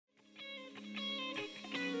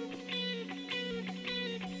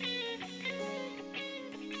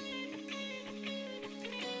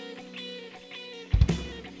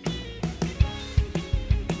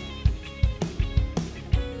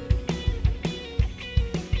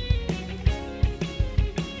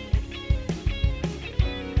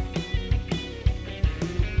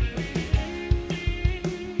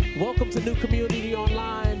welcome to New Community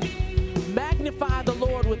Online. Magnify the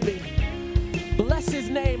Lord with me. Bless his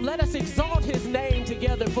name. Let us exalt his name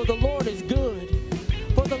together, for the Lord is good.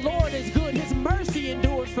 For the Lord is good. His mercy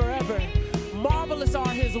endures forever. Marvelous are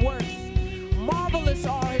his works. Marvelous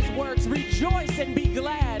are his works. Rejoice and be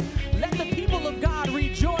glad. Let the people of God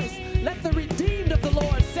rejoice. Let the redeemed of the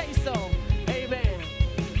Lord say so. Amen.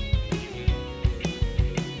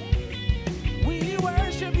 We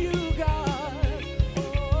worship you, God.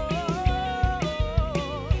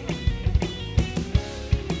 Oh.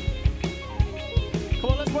 Come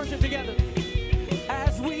on, let's worship together.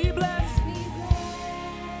 As we bless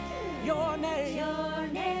your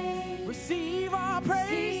name, receive our praise.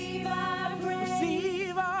 Receive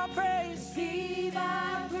our praise.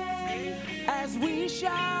 As we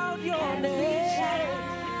shout your name,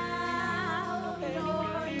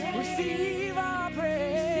 receive our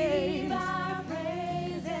praise.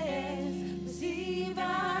 Receive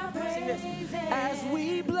our praises. As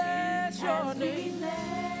we bless your name,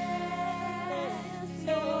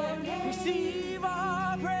 receive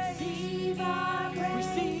our praise. Receive our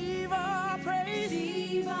praise.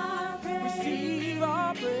 Receive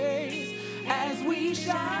our praise. As we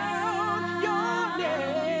shout your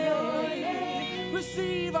name,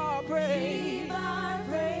 receive our praise.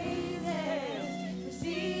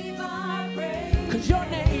 Receive our praise. 'Cause your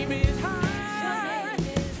name is high.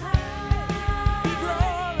 Be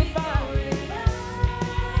glorified.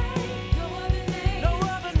 No other name. No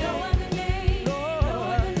other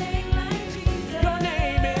name like Jesus. Your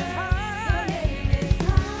name is high.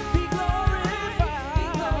 Be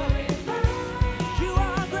glorified. You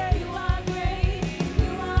are great.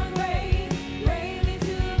 Greatly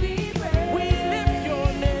to be praised. We lift your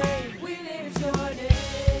name.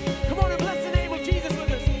 Come on and bless the name of Jesus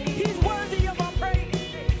with us. He's worthy of our praise.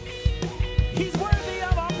 He's worthy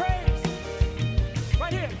of our praise.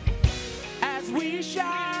 Right here. As we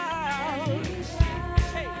shout,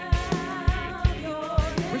 hey,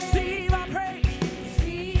 receive our praise.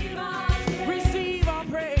 Receive our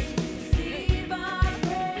praise.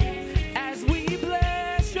 As we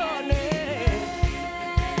bless your name,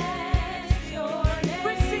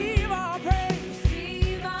 receive our praise.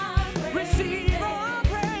 Receive our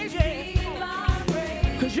praise.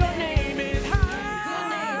 Yeah. 'Cause your name is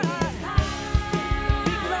high.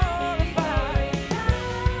 Be glorified.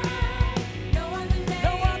 No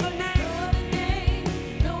other name.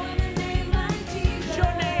 Like Jesus.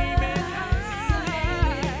 Your name is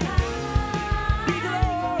high. Be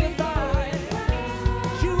glorified.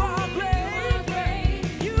 You are great.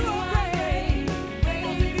 You are great.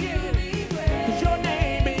 'Cause your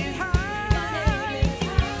name is high.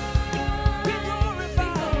 Be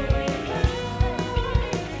glorified.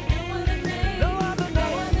 No other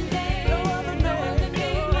name.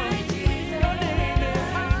 Like Jesus. Your name is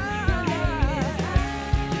high.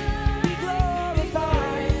 Be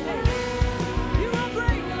glorified. You are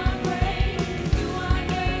great.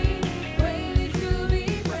 Greatly to be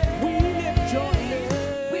praised. We lift your name.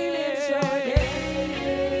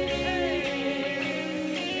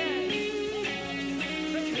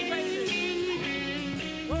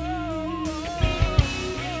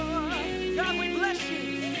 God, we bless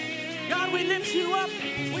you. God, we lift you up.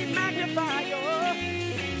 We magnify your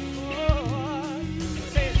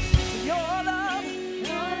say it. Your love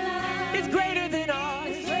is greater than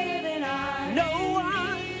ours. No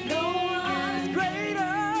one is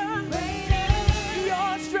greater.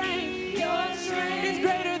 Your strength is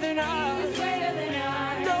greater than ours.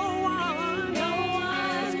 No one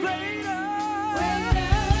is greater.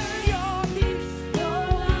 Your peace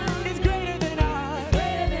is greater than ours.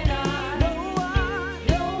 No one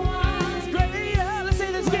is greater. Let's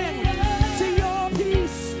say this again. See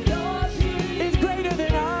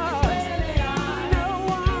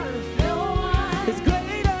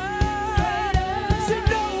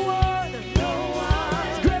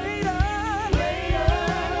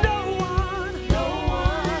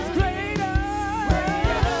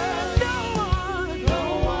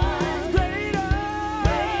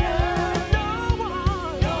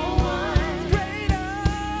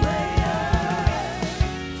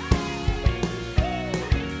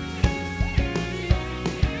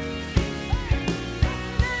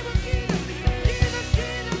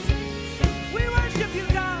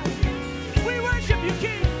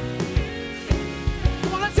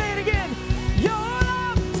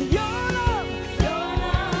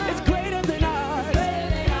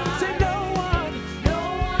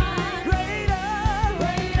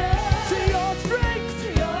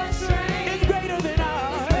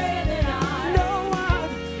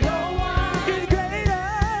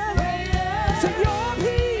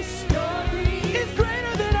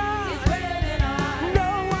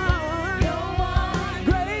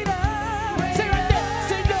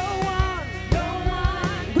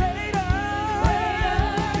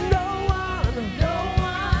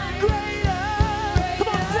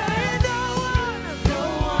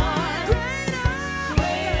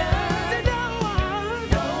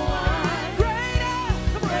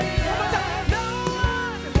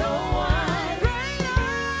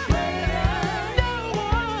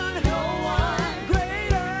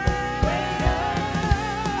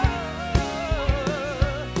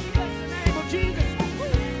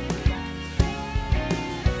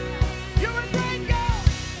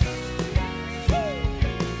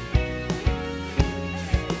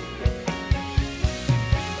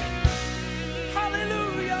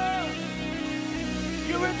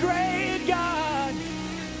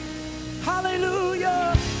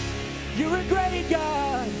You're a great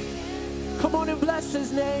God. Come on and bless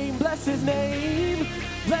his name, bless his name,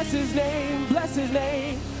 bless his name, bless his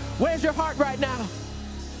name. Where's your heart right now?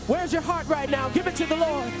 Where's your heart right now? Give it to the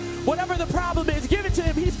Lord. Whatever the problem is, give it to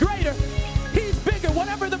him. He's greater. He's bigger.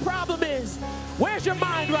 Whatever the problem is. Where's your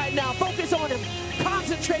mind right now? Focus on him.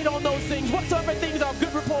 Concentrate on those things. Whatsoever things are of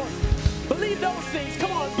good report. Believe those things.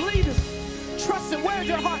 Come on, believe him. Trust him. Where's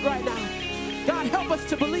your heart right now? God, help us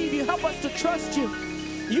to believe you. Help us to trust you.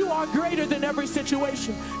 You are greater than every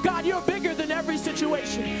situation. God, you're bigger than every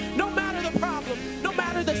situation. No matter the problem, no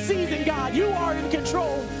matter the season, God, you are in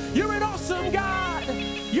control. You're an awesome God.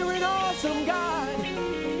 You're an awesome God.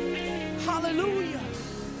 Hallelujah.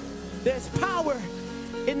 There's power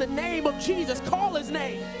in the name of Jesus. Call his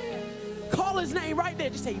name. Call his name right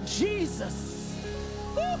there. Just say, Jesus.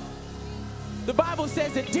 Woo. The Bible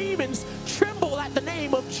says that demons tremble at the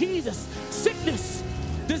name of Jesus. Sickness,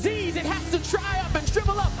 disease, it has to dry up and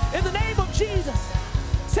shrivel up in the name of Jesus.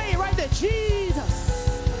 Say it right there.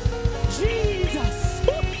 Jesus. Jesus.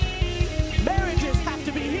 Woo. Marriages have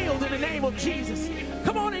to be healed in the name of Jesus.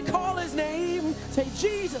 Come on and call his name. Say,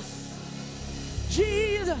 Jesus.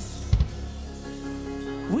 Jesus.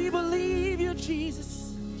 We believe you,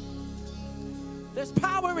 Jesus. There's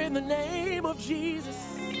power in the name of Jesus.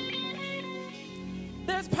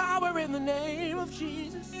 There's power in the name of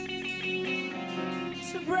Jesus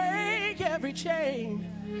to break every chain,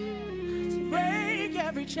 to break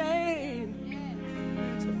every chain,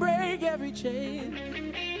 to break every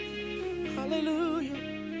chain. Hallelujah.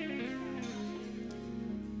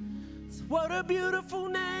 So what a beautiful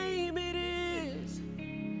name it is.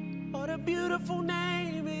 What a beautiful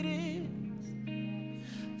name it is.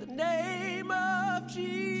 The name of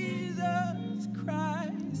Jesus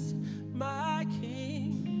Christ, my King.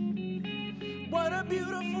 What a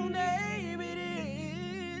beautiful name it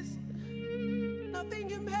is. Nothing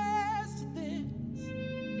compares to this.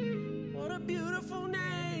 What a beautiful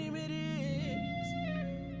name it is.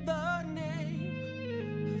 The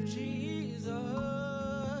name of Jesus.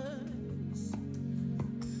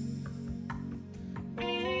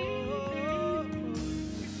 Oh,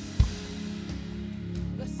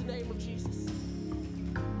 bless the name of Jesus.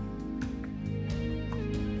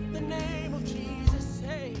 The name of Jesus.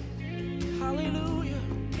 Hey. Hallelujah.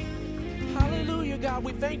 Hallelujah, God.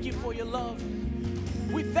 We thank you for your love.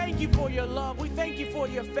 We thank you for your love. We thank you for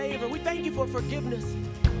your favor. We thank you for forgiveness.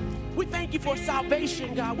 We thank you for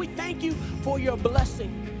salvation, God. We thank you for your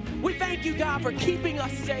blessing. We thank you, God, for keeping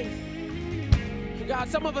us safe. And God,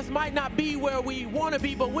 some of us might not be where we want to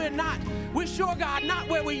be, but we're not. We're sure, God, not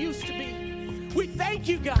where we used to be. We thank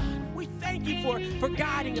you, God. We thank you for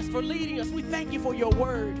guiding us, for leading us. We thank you for your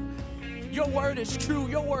word. Your word is true.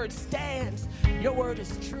 Your word stands. Your word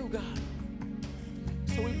is true, God.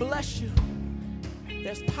 So we bless you.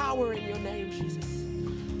 There's power in your name, Jesus.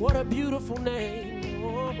 What a beautiful name.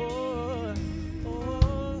 Oh, oh,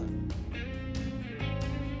 oh.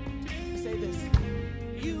 Say this.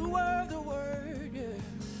 You were the word.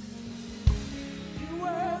 You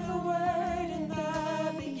were the word in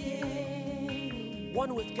the beginning.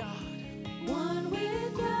 One with God. One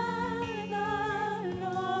with God, the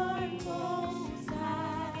Lord Most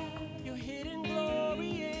High. Your hidden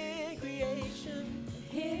glory in creation.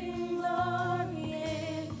 Hidden glory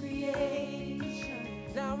in creation.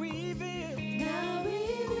 Now revealed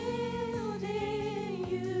in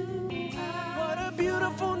you. What a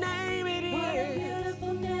beautiful name it is. What a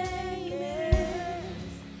beautiful name it is.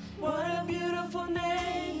 What a beautiful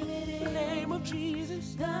name it is. The name of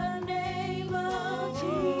Jesus. The name of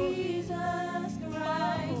Jesus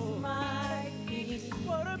Christ, my King.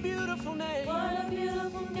 What a beautiful name. What a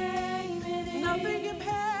beautiful name it is. Nothing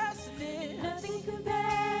compares to this. Nothing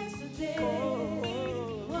compares to this.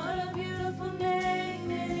 Oh. What a beautiful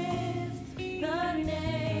name it is. The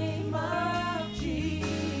name of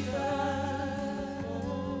Jesus.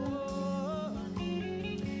 Oh.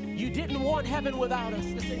 You didn't want heaven without us.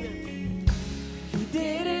 Let's sing that. You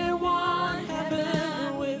didn't want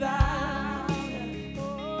heaven without us.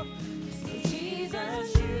 Oh. So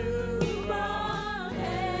Jesus, you brought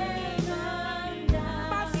heaven down.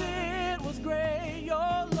 My sin was great, your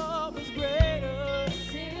love was greater.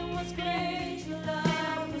 Sin was great, your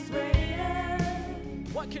love was greater.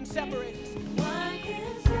 What can separate us? What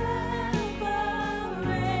can separate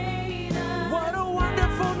us? What a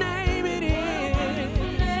wonderful name it is.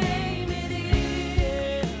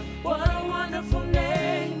 What a wonderful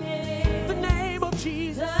name it is. The name of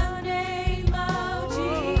Jesus. The name of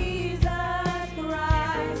Jesus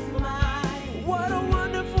Christ, my. What a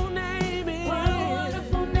wonderful name it is. What a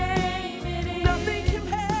wonderful name it is. Nothing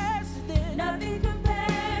compares to this. Nothing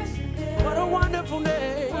compares to this. What a wonderful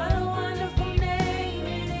name. What a wonderful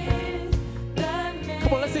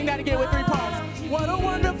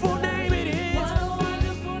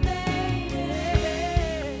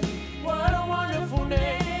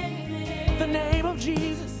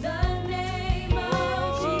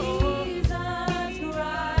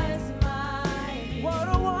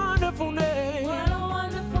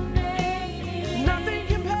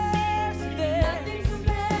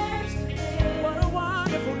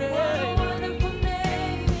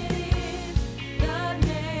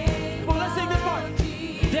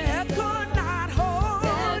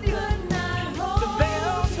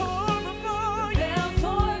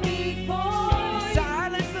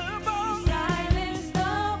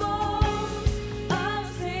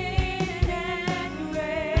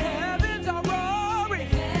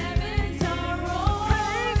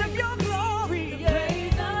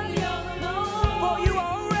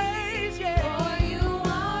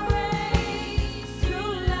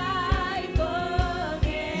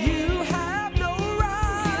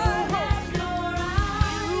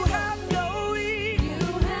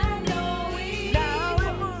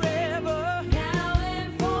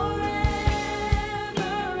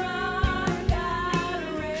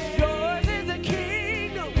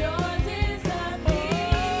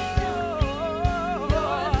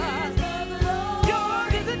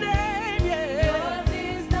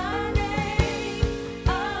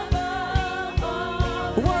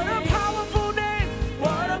What a powerful name.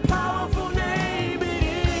 What a powerful name it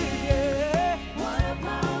is. Yeah. What a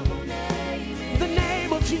powerful name it is. The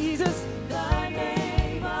name of Jesus. The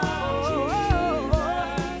name of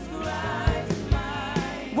Jesus Christ,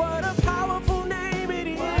 mine. What a powerful name it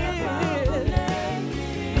is. What a powerful name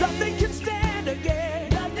it is. Nothing can stand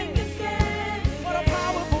against. Nothing can stand What a against.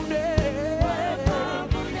 powerful name. What a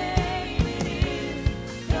powerful name it is.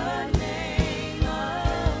 The name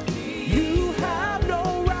of Jesus. You have no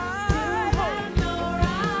right. Have no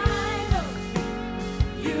rival.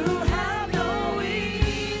 You have no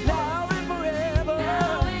equal. Now and forever.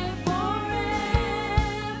 Now and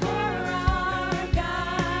forever, our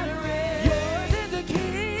God reigns. Yours is the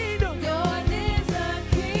kingdom. Yours is the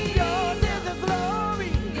kingdom. Yours is the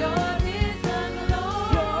glory. Yours is the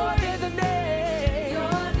glory. Yours is the name.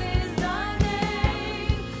 Yours is the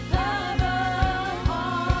name above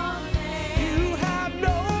all names. You have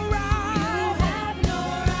no You right. have no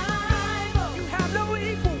rival. You have no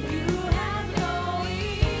equal. You have no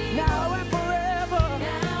equal. Now and forever.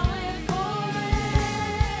 Now and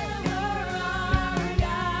forever, our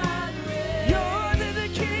God reigns. Yours is the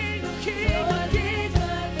kingdom, kingdom, Yours is kingdom. the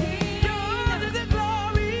kingdom. Yours is the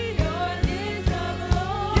glory. Yours is the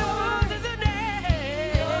glory. Yours is the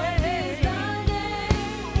name. Yours is the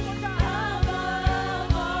name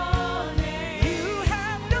above all names. You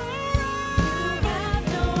have no You right. have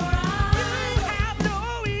no rival. You have no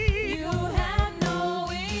equal. You have no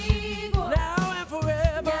equal. Now and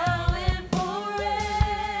forever. Now and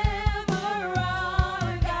forever,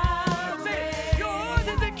 our God Say, reigns. yours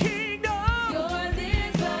is the kingdom. Yours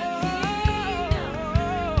is the kingdom.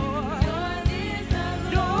 Yours is the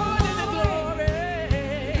Yours is the glory. glory.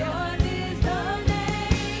 Yours is the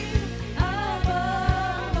name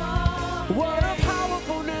above all. What a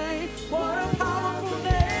powerful name. What a powerful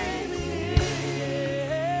name it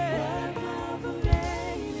is. What a powerful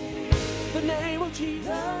name it is. The name of Jesus.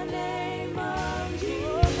 The name of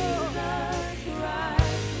Jesus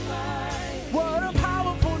Christ, mine. What a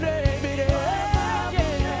powerful name it is. Yeah.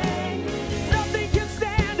 Nothing can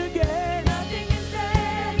stand against. Nothing can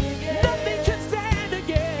stand against. Nothing can stand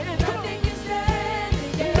against. Come on. Nothing can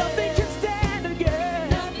stand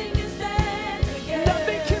against. Nothing can stand against.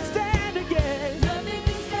 Nothing can stand against. Nothing can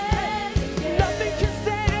stand against. Nothing can stand against. Nothing can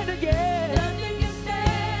stand against. Nothing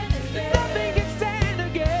can stand against. Nothing can stand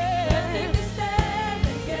against. Nothing can stand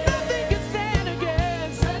against. Nothing can stand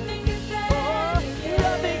against. Nothing can stand Oh, against.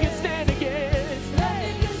 nothing can stand against.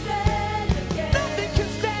 Nothing can stand against. Nothing can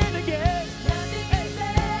stand against. Nothing can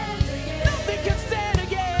stand against. Nothing can stand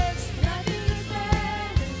against. Nothing can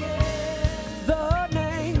stand against. The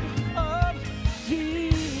name of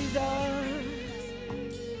Jesus.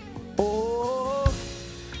 Oh,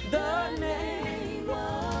 the name. Name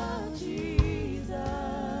of Jesus.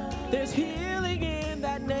 There's healing in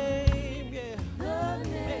that name. Yeah. The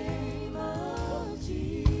name of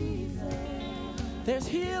Jesus. There's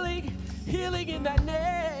healing in that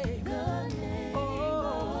name. The name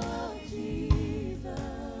Oh, of Jesus.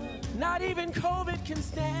 not even COVID can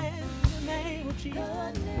stand the name of Jesus.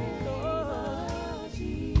 The name Oh, of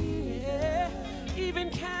Jesus. yeah. Even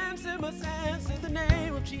cancer must answer the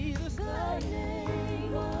name of Jesus. The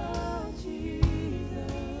name of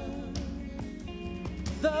Jesus.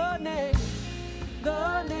 The name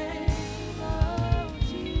of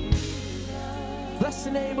Jesus. Bless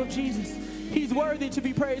the name of Jesus. He's worthy to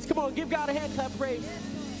be praised. Come on, give God a hand clap praise.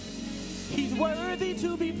 He's worthy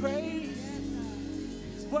to be praised.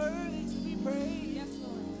 He's worthy to be praised. Yes,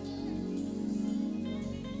 Lord.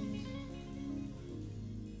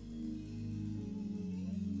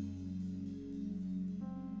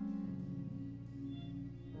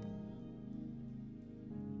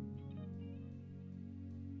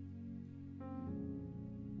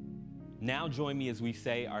 Now join me as we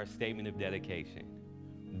say our statement of dedication.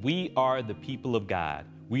 We are the people of God.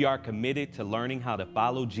 We are committed to learning how to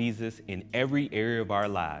follow Jesus in every area of our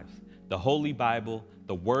lives. The Holy Bible,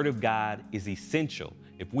 the Word of God, is essential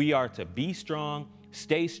if we are to be strong,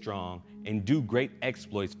 stay strong, and do great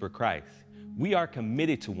exploits for Christ. We are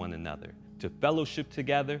committed to one another, to fellowship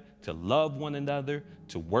together, to love one another,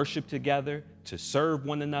 to worship together, to serve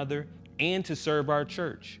one another, and to serve our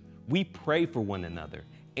church. We pray for one another,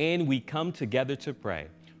 and we come together to pray.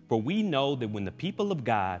 For we know that when the people of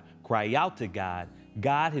God cry out to God,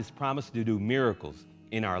 God has promised to do miracles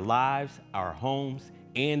in our lives, our homes,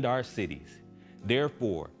 and our cities.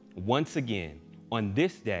 Therefore, once again, on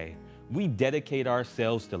this day, we dedicate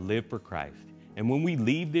ourselves to live for Christ. And when we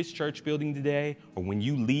leave this church building today, or when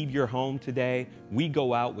you leave your home today, we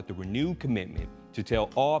go out with a renewed commitment to tell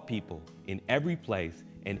all people in every place,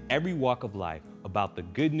 in every walk of life about the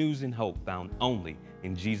good news and hope found only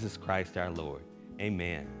in Jesus Christ our Lord.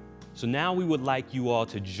 Amen. So now we would like you all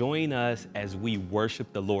to join us as we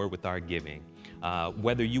worship the Lord with our giving.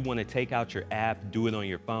 Whether you want to take out your app, do it on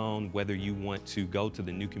your phone, whether you want to go to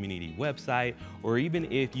the New Community website, or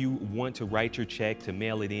even if you want to write your check to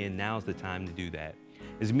mail it in, now's the time to do that.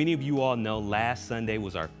 As many of you all know, last Sunday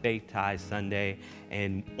was our Faith Ties Sunday,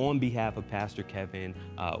 and on behalf of Pastor Kevin,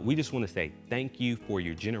 we just want to say thank you for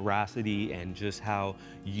your generosity and just how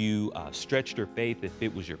you stretched your faith if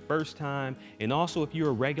it was your first time, and also if you're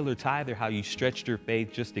a regular tither, how you stretched your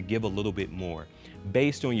faith just to give a little bit more.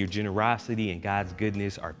 Based on your generosity and God's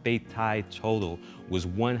goodness, our faith tithe total was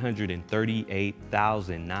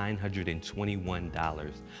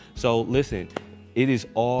 $138,921. So listen, it is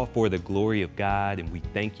all for the glory of God, and we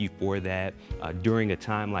thank you for that. During a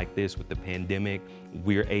time like this with the pandemic,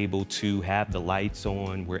 we're able to have the lights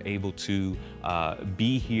on, we're able to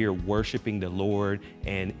be here worshiping the Lord,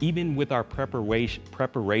 and even with our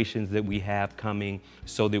preparations that we have coming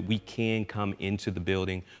so that we can come into the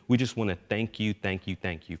building, we just want to thank you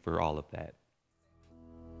for all of that.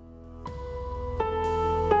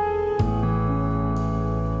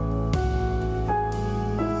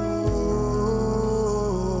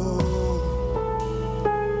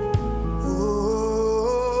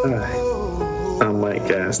 Hi, I'm Mike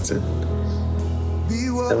Gaston.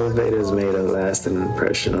 Elevate has made a lasting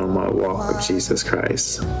impression on my walk with Jesus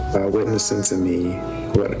Christ by witnessing to me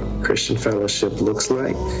what Christian fellowship looks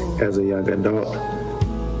like as a young adult,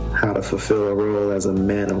 how to fulfill a role as a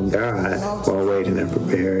man of God while waiting and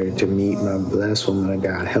preparing to meet my blessed woman of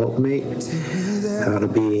God helpmate, how to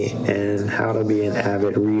be an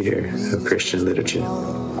avid reader of Christian literature.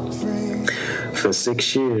 For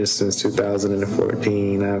 6 years, since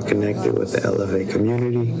 2014, I've connected with the Elevate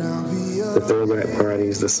community, the throwback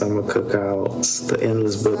parties, the summer cookouts, the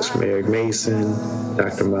endless books from Eric Mason,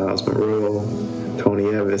 Dr. Miles Monroe,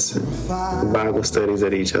 Tony Evison, the Bible studies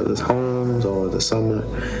at each other's homes over the summer,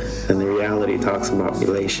 and the reality talks about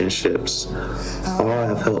relationships. All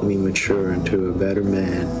have helped me mature into a better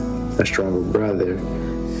man, a stronger brother,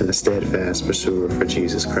 and a steadfast pursuer for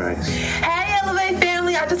Jesus Christ. Hey, Elevate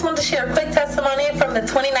family. I just wanted to share a quick testimony from the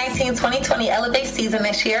 2019-2020 Elevate season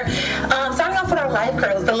this year. Starting off with our Life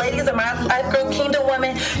Girls. The ladies of my Life Girl Kingdom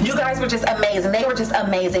Women, you guys were just amazing. They were just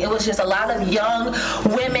amazing. It was just a lot of young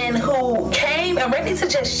women who came and ready to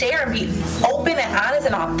just share and be open and honest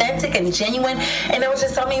and authentic and genuine. And there was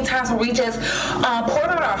just so many times where we just poured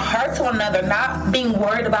out our hearts to one another, not being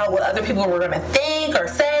worried about what other people were going to think or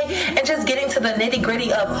say, and just getting to the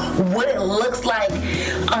nitty-gritty of what it looks like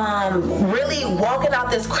really walking out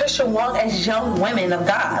this Christian walk as young women of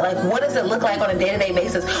God. Like, what does it look like on a day-to-day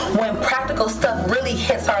basis when practical stuff really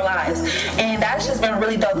hits our lives? And that's just been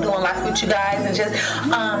really dope doing life with you guys and just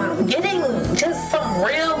getting just some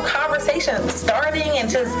real conversation starting and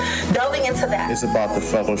just delving into that. It's about the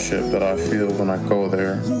fellowship that I feel when I go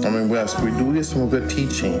there. I mean, yes, we do get some good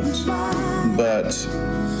teachings, but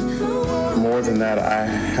more than that, I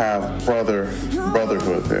have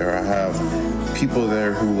brotherhood there. I have people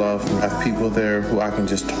there who love me. I have people there who I can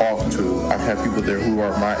just talk to. I have people there who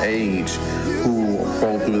are my age, who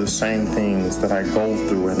go through the same things that I go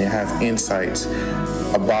through, and they have insights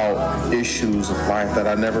about issues of life that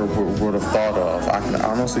I never would have thought of. I can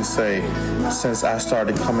honestly say, since I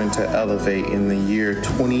started coming to Elevate in the year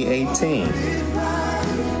 2018,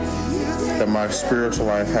 that my spiritual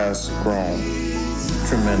life has grown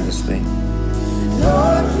tremendously.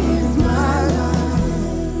 Lord, he's my life.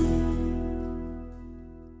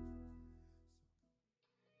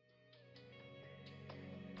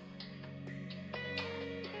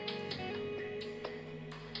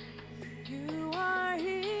 You are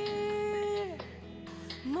here,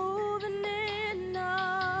 moving in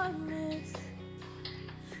our midst.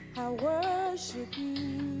 I worship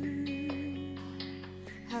you.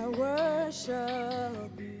 I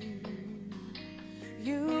worship you.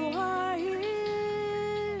 You are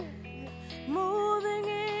here, moving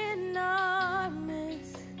in our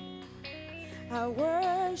midst. I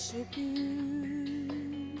worship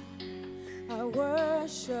you. I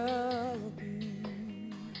worship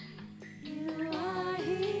you. You are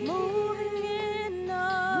here, moving in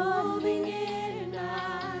our midst.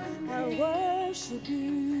 I worship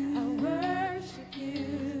you. I worship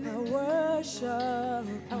you. I worship.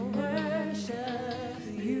 I worship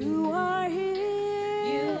you. You are here.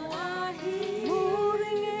 You are here,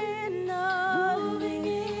 moving in our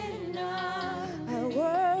midst. I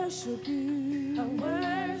worship you. I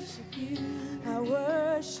worship you. I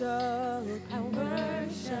worship. I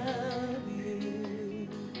worship you.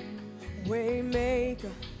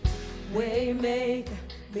 Waymaker, waymaker.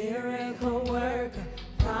 miracle worker,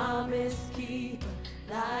 promise keeper,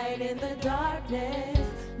 light in the darkness.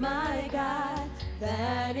 My God,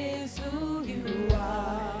 that is who you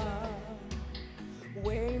are.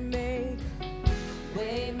 Waymaker,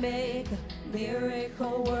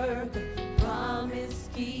 miracle worker, promise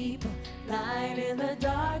keeper, light in the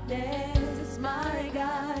darkness. My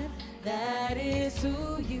God, that is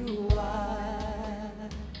who you are.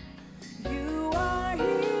 You are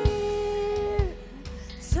here,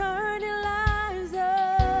 turning lives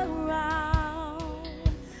around.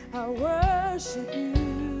 I worship you.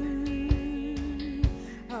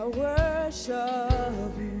 I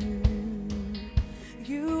worship you.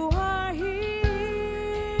 You are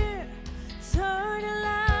here, turning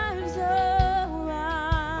lives around.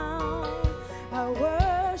 I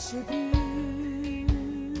worship you.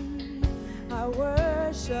 I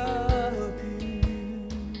worship you.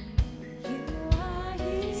 You are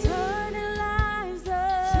here, turning lives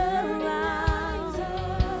around.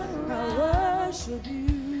 I worship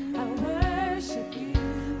you. I worship you.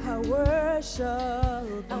 I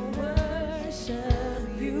worship. I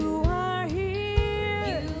worship you. You are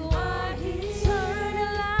here. You are here,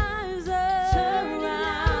 turning lives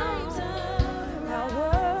around. I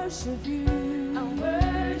worship you. I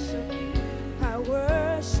worship you. I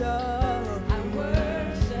worship. I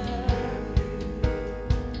worship you.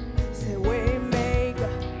 Say waymaker,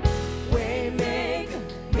 waymaker,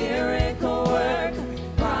 miracle worker,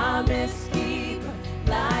 promise keeper,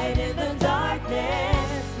 light in the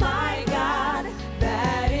darkness. My God,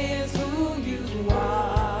 that is who you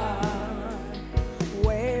are.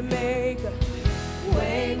 Waymaker,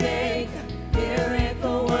 waymaker,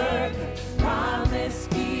 miracle worker, promise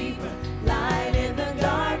keeper, light in the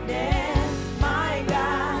darkness. My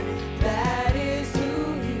God, that is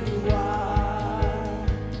who you are.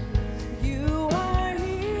 You are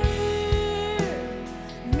here,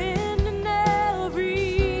 mending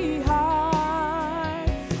every heart.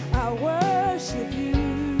 I worship you.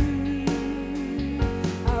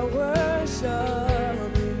 I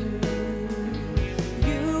worship you.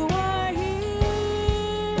 You are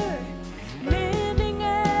here, mending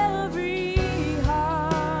every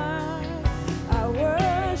heart. I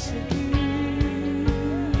worship you.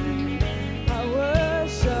 I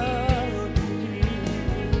worship you.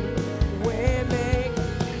 Waymaker,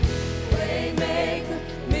 waymaker,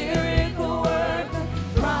 miracle worker,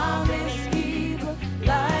 promise keeper,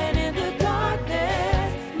 light in the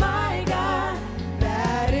darkness. My God,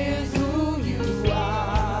 that is who you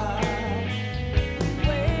are.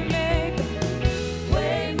 Waymaker,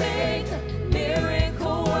 waymaker,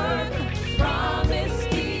 miracle worker, promise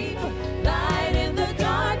keeper, light in the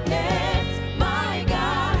darkness. My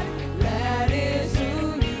God, that is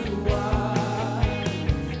who you are.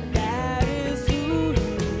 That is who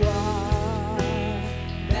you are.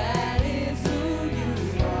 That is who you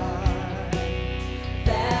are.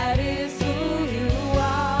 That is who you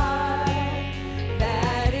are.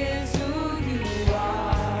 That is who you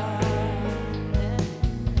are.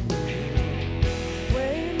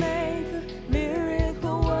 Waymaker,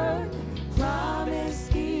 miracle worker, promise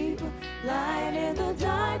keeper, light in the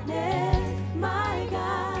darkness. My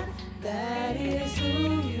God, that is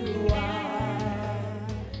who you are.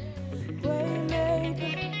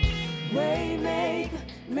 Waymaker, waymaker,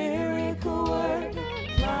 miracle worker,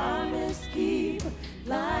 promise keeper,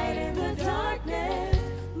 light in the darkness.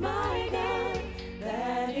 My God,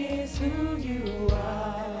 that is who you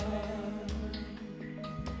are.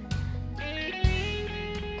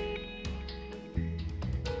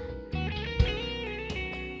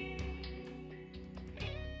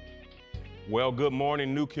 Well, good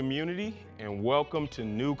morning, New Community, and welcome to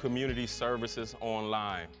New Community Services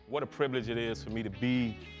Online. What a privilege it is for me to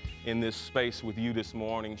be in this space with you this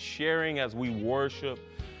morning, sharing as we worship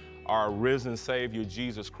our risen Savior,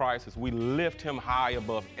 Jesus Christ, as we lift him high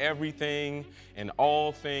above everything and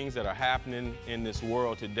all things that are happening in this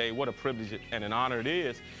world today. What a privilege and an honor it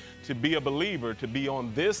is to be a believer, to be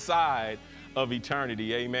on this side of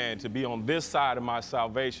eternity, amen, to be on this side of my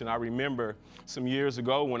salvation. I remember some years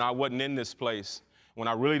ago when I wasn't in this place, when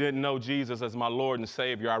I really didn't know Jesus as my Lord and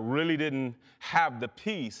Savior. I really didn't have the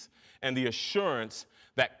peace and the assurance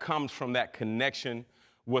that comes from that connection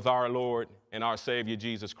with our Lord and our Savior,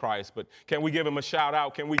 Jesus Christ. But can we give him a shout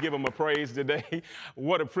out? Can we give him a praise today?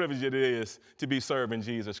 What a privilege it is to be serving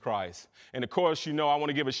Jesus Christ. And of course, you know, I want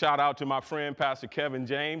to give a shout out to my friend, Pastor Kevin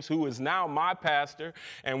James, who is now my pastor.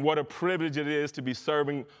 And what a privilege it is to be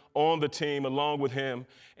serving on the team along with him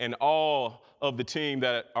and all of the team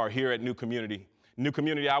that are here at New Community. New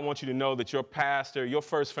Community, I want you to know that your pastor, your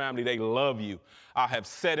first family, they love you. I have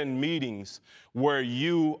sat in meetings where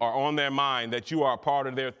you are on their mind, that you are a part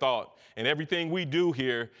of their thought. And everything we do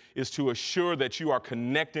here is to assure that you are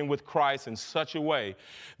connecting with Christ in such a way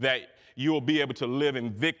that you will be able to live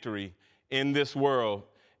in victory in this world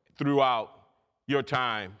throughout your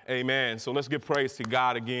time. Amen. So let's give praise to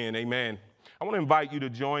God again. Amen. I want to invite you to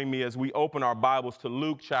join me as we open our Bibles to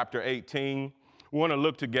Luke chapter 18. We want to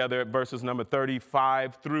look together at verses number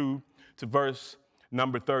 35 through to verse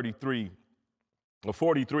number 43, or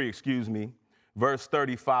 43, excuse me, verse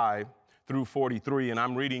 35 through 43, and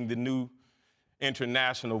I'm reading the New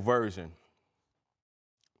International Version.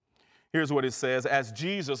 Here's what it says. As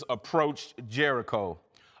Jesus approached Jericho,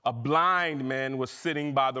 a blind man was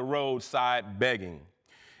sitting by the roadside begging.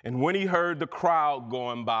 And when he heard the crowd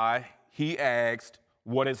going by, he asked,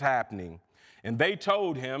 "What is happening?" And they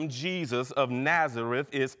told him, "Jesus of Nazareth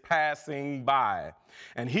is passing by."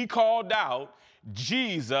 And he called out,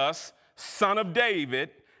 "Jesus, Son of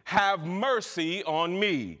David, have mercy on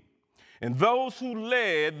me." And those who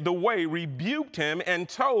led the way rebuked him and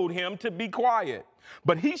told him to be quiet.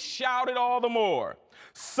 But he shouted all the more,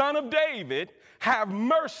 "Son of David, have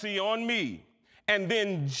mercy on me." And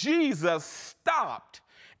then Jesus stopped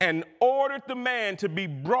and ordered the man to be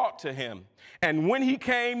brought to him. And when he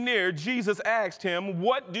came near, Jesus asked him,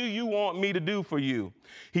 "What do you want me to do for you?"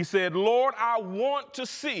 He said, "Lord, I want to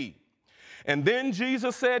see." And then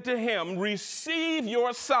Jesus said to him, "Receive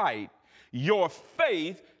your sight. Your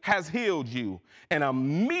faith has healed you." And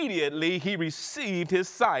immediately he received his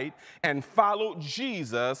sight and followed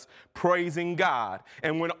Jesus, praising God.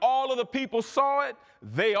 And when all of the people saw it,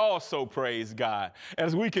 they also praised God.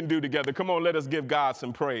 As we can do together, come on, let us give God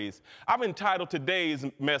some praise. I've entitled today's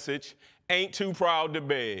message, "Ain't Too Proud to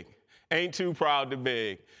Beg." Ain't too proud to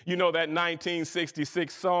beg. You know that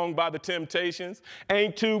 1966 song by the Temptations?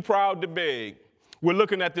 Ain't too proud to beg. We're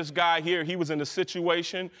looking at this guy here. He was in a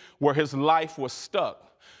situation where his life was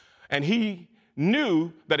stuck. And he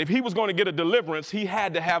knew that if he was going to get a deliverance, he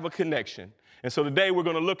had to have a connection. And so today we're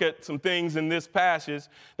going to look at some things in this passage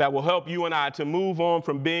that will help you and I to move on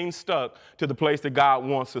from being stuck to the place that God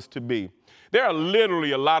wants us to be. There are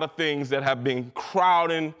literally a lot of things that have been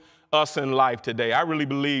crowding us in life today. I really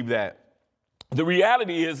believe that. The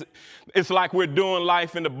reality is, it's like we're doing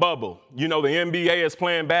life in the bubble. You know, the NBA is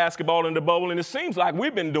playing basketball in the bubble, and it seems like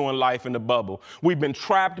we've been doing life in the bubble. We've been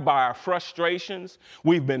trapped by our frustrations.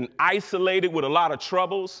 We've been isolated with a lot of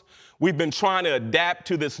troubles. We've been trying to adapt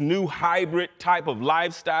to this new hybrid type of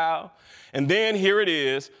lifestyle. And then here it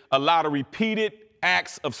is, a lot of repeated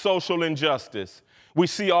acts of social injustice. We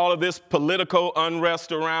see all of this political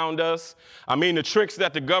unrest around us. I mean, the tricks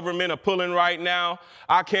that the government are pulling right now,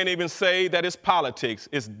 I can't even say that it's politics.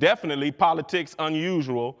 It's definitely politics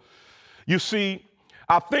unusual. You see,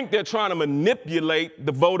 I think they're trying to manipulate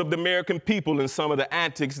the vote of the American people in some of the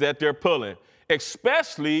antics that they're pulling,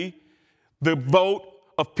 especially the vote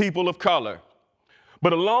of people of color.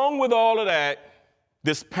 But along with all of that,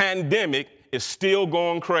 this pandemic is still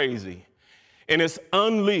going crazy, and it's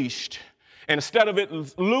unleashed. And instead of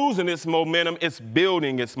it losing its momentum, it's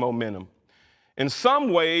building its momentum. In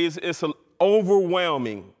some ways, it's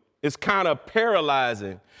overwhelming. It's kind of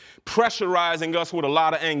paralyzing, pressurizing us with a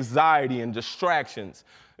lot of anxiety and distractions.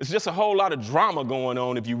 It's just a whole lot of drama going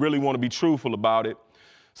on if you really want to be truthful about it.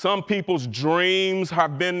 Some people's dreams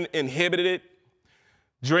have been inhibited.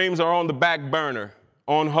 Dreams are on the back burner,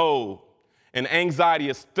 on hold. And anxiety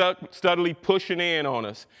is steadily pushing in on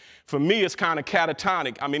us. For me, it's kind of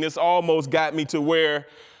catatonic. I mean, it's almost got me to where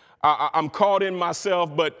I'm caught in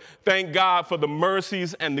myself, but thank God for the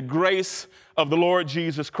mercies and the grace of the Lord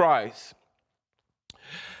Jesus Christ.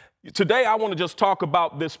 Today, I want to just talk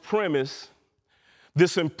about this premise,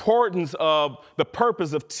 this importance of the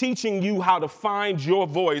purpose of teaching you how to find your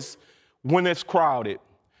voice when it's crowded.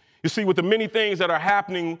 You see, with the many things that are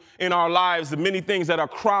happening in our lives, the many things that are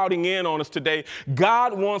crowding in on us today,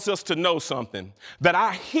 God wants us to know something, that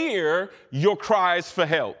I hear your cries for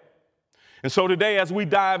help. And so today, as we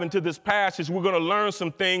dive into this passage, we're going to learn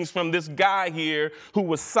some things from this guy here who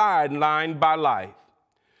was sidelined by life.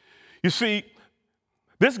 You see,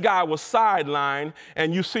 this guy was sidelined,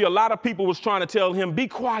 and you see a lot of people was trying to tell him, be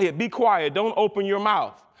quiet, don't open your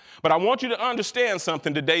mouth. But I want you to understand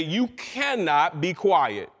something today. You cannot be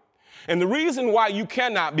quiet. And the reason why you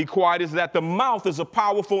cannot be quiet is that the mouth is a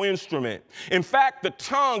powerful instrument. In fact, the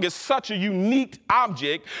tongue is such a unique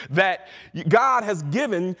object that God has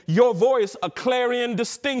given your voice a clarion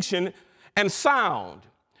distinction and sound.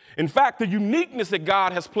 In fact, the uniqueness that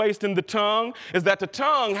God has placed in the tongue is that the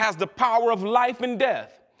tongue has the power of life and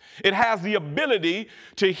death. It has the ability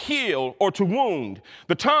to heal or to wound.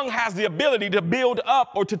 The tongue has the ability to build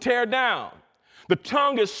up or to tear down. The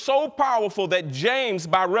tongue is so powerful that James,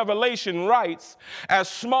 by revelation, writes, as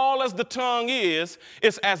small as the tongue is,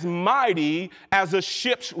 it's as mighty as a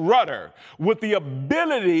ship's rudder, with the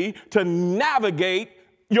ability to navigate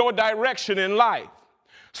your direction in life.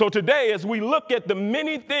 So today, as we look at the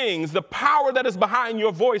many things, the power that is behind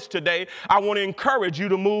your voice today, I want to encourage you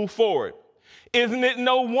to move forward. Isn't it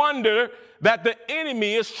no wonder that the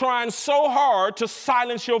enemy is trying so hard to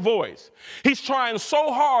silence your voice? He's trying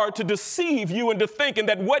so hard to deceive you into thinking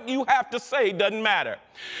that what you have to say doesn't matter.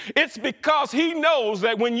 It's because he knows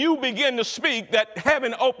that when you begin to speak, that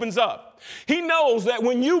heaven opens up. He knows that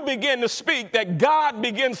when you begin to speak, that God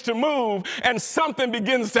begins to move and something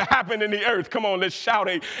begins to happen in the earth. Come on, let's shout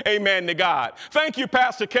amen to God. Thank you,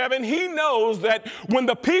 Pastor Kevin. He knows that when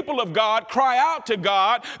the people of God cry out to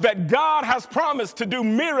God, that God has promised to do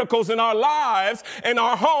miracles in our lives, in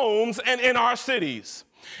our homes, and in our cities.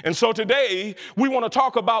 And so today, we want to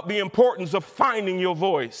talk about the importance of finding your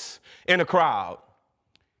voice in a crowd.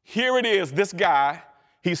 Here it is, this guy,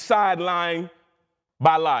 he's sidelined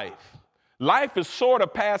by life. Life is sort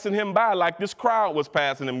of passing him by like this crowd was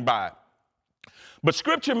passing him by. But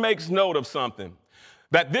Scripture makes note of something,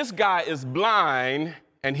 that this guy is blind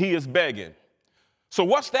and he is begging. So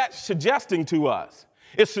what's that suggesting to us?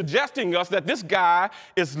 It's suggesting us that this guy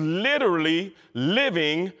is literally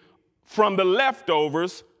living from the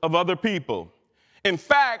leftovers of other people. In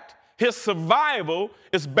fact, his survival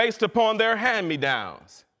is based upon their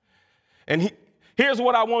hand-me-downs. And here's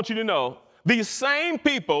what I want you to know. These same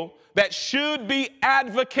people that should be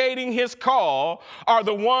advocating his call are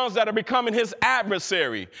the ones that are becoming his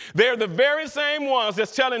adversary. They're the very same ones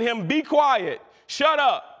that's telling him, be quiet, shut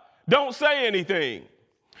up, don't say anything.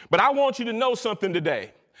 But I want you to know something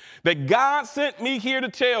today, that God sent me here to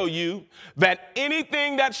tell you that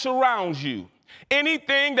anything that surrounds you,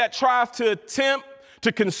 anything that tries to attempt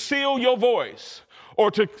to conceal your voice or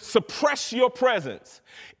to suppress your presence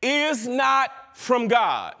is not from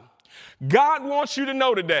God. God wants you to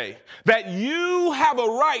know today that you have a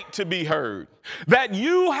right to be heard, that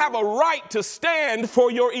you have a right to stand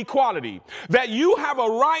for your equality, that you have a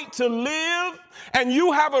right to live, and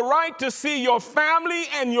you have a right to see your family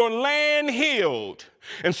and your land healed.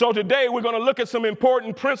 And so today we're going to look at some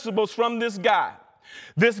important principles from this guy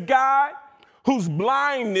whose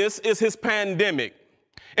blindness is his pandemic.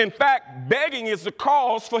 In fact, begging is the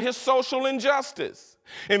cause for his social injustice.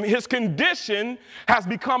 And his condition has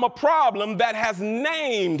become a problem that has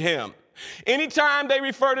named him. Anytime they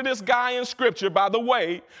refer to this guy in Scripture, by the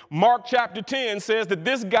way, Mark chapter 10 says that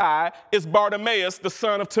this guy is Bartimaeus, the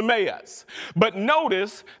son of Timaeus. But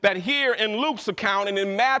notice that here in Luke's account and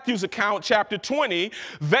in Matthew's account, chapter 20,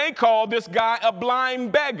 they call this guy a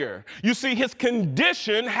blind beggar. You see, his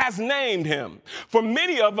condition has named him. For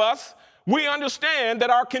many of us, we understand that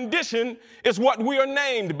our condition is what we are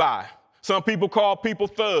named by. Some people call people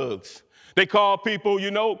thugs. They call people,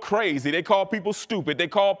 crazy. They call people stupid. They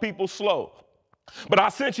call people slow. But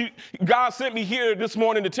God sent me here this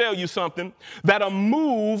morning to tell you something, that a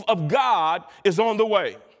move of God is on the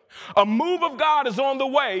way. A move of God is on the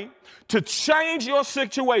way to change your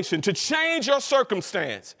situation, to change your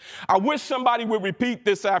circumstance. I wish somebody would repeat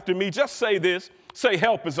this after me. Just say this. Say,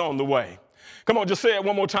 help is on the way. Come on, just say it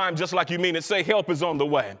one more time, just like you mean it. Say, help is on the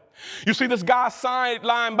way. You see, this guy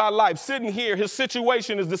sidelined by life, sitting here, his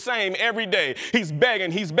situation is the same every day. He's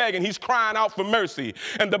begging, he's crying out for mercy.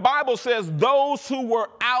 And the Bible says those who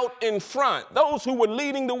were out in front, those who were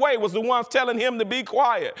leading the way was the ones telling him to be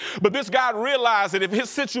quiet. But this guy realized that if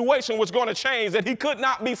his situation was going to change, that he could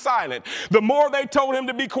not be silent. The more they told him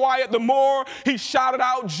to be quiet, the more he shouted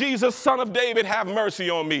out, Jesus, Son of David, have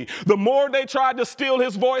mercy on me. The more they tried to steal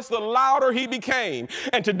his voice, the louder he became.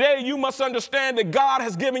 And today you must understand that God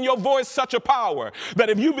has given your voice such a power that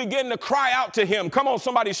if you begin to cry out to him, come on,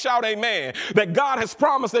 somebody shout amen, that God has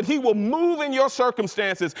promised that he will move in your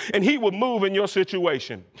circumstances and he will move in your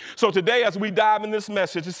situation. So today, as we dive in this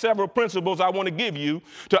message, there's several principles I want to give you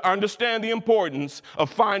to understand the importance of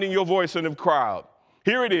finding your voice in the crowd.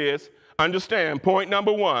 Here it is. Understand, point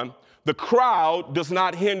number one, the crowd does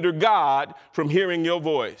not hinder God from hearing your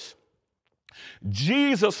voice.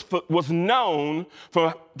 Jesus was known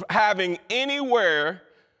for having anywhere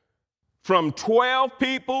from 12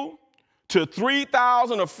 people to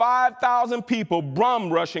 3,000 or 5,000 people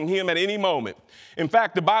bum rushing him at any moment. In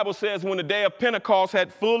fact, the Bible says when the day of Pentecost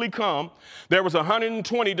had fully come, there was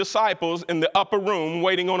 120 disciples in the upper room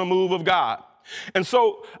waiting on a move of God. And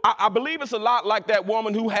so I believe it's a lot like that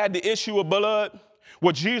woman who had the issue of blood.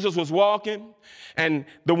 where Jesus was walking, and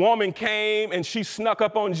the woman came and she snuck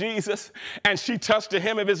up on Jesus and she touched the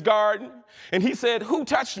hem of his garment. And he said, "Who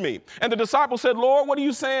touched me?" And the disciple said, "Lord, what are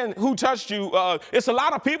you saying? Who touched you? It's a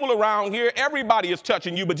lot of people around here. Everybody is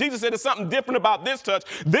touching you." But Jesus said, "There's something different about this touch.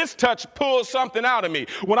 This touch pulls something out of me."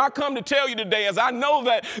 What I come to tell you today is I know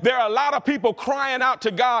that there are a lot of people crying out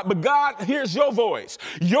to God, but God hears your voice.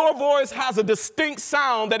 Your voice has a distinct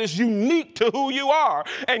sound that is unique to who you are.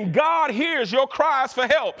 And God hears your cries for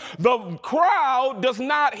help. The crowd does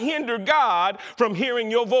not hinder God from hearing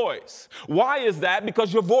your voice. Why is that?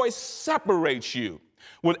 Because your voice separates you.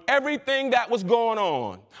 With everything that was going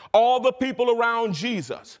on, all the people around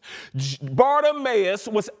Jesus, Bartimaeus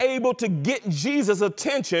was able to get Jesus'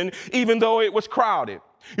 attention even though it was crowded.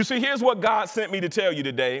 You see, here's what God sent me to tell you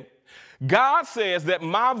today. God says that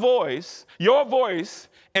my voice, your voice,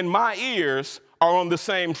 and my ears are on the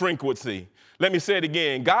same frequency. Let me say it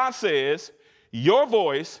again. God says your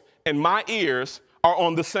voice and my ears are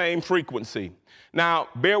on the same frequency. Now,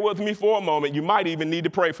 bear with me for a moment. You might even need to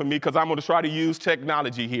pray for me because I'm going to try to use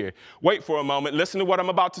technology here. Wait for a moment. Listen to what I'm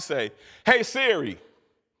about to say. Hey, Siri.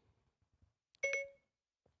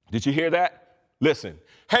 Did you hear that? Listen.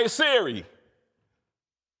 Hey, Siri.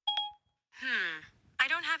 I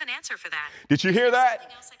don't have an answer for that. Did you hear that?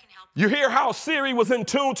 Something else I can help You hear how Siri was in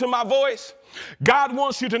tune to my voice? God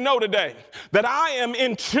wants you to know today that I am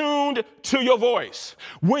in tune to your voice.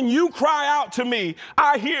 When you cry out to me,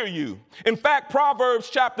 I hear you. In fact, Proverbs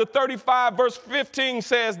chapter 35, verse 15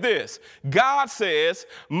 says this. God says,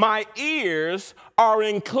 "My ears are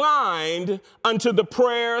inclined unto the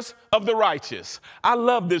prayers of the righteous." I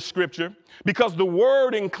love this scripture because the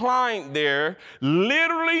word inclined there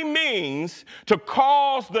literally means to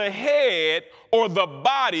cause the head or the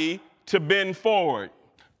body to bend forward,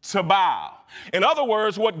 to bow. In other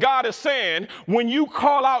words, what God is saying, when you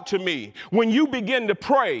call out to me, when you begin to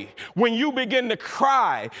pray, when you begin to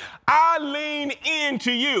cry, I lean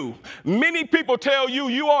into you. Many people tell you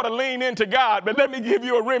you ought to lean into God, but let me give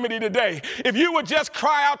you a remedy today. If you would just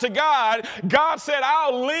cry out to God, God said,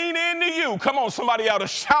 "I'll lean into you." Come on, somebody ought to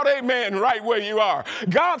shout amen right where you are.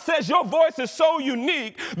 God says your voice is so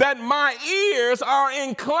unique that my ears are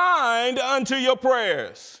inclined unto your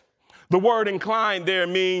prayers. The word inclined there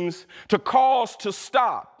means to cause to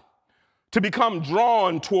stop, to become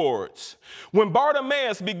drawn towards. When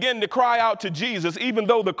Bartimaeus began to cry out to Jesus, even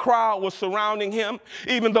though the crowd was surrounding him,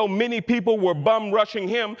 even though many people were bum rushing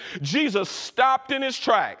him, Jesus stopped in his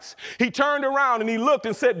tracks. He turned around and he looked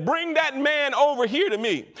and said, "Bring that man over here to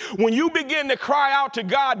me." When you begin to cry out to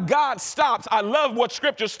God, God stops. I love what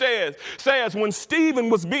scripture says when Stephen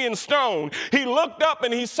was being stoned, he looked up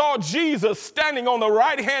and he saw Jesus standing on the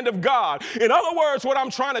right hand of God. In other words, what I'm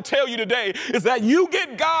trying to tell you today is that you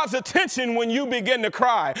get God's attention when you begin to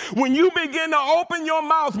cry. When you begin to open your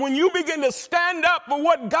mouth, when you begin to stand up for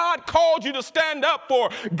what God called you to stand up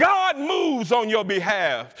for, God moves on your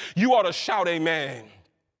behalf. You ought to shout amen.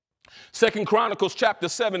 2 Chronicles chapter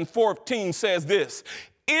 7:14 says this,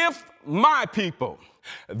 "If my people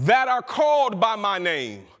that are called by my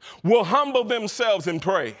name will humble themselves and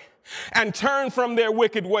pray and turn from their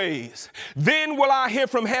wicked ways, then will I hear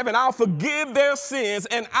from heaven, I'll forgive their sins,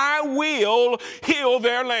 and I will heal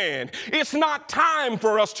their land." It's not time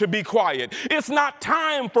for us to be quiet. It's not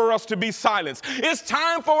time for us to be silenced. It's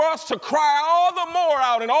time for us to cry all the more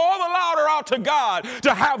out and all the louder out to God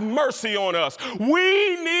to have mercy on us.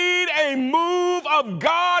 We need a move of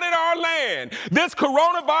God in our land. This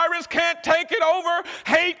coronavirus can't take it over.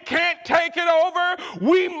 Hate can't take it over.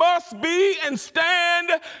 We must be and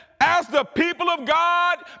stand as the people of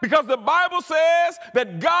God, because the Bible says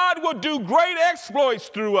that God will do great exploits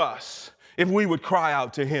through us if we would cry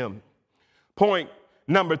out to him. Point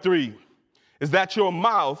number 3 is that your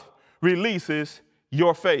mouth releases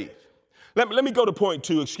your faith. Let me go to point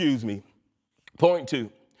 2, excuse me. Point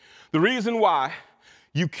 2. The reason why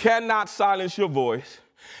you cannot silence your voice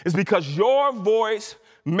is because your voice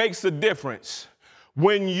makes a difference.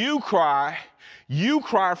 When you cry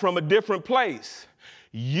from a different place.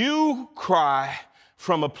 You cry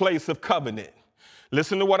from a place of covenant.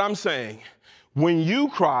 Listen to what I'm saying. When you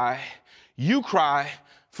cry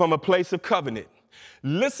from a place of covenant.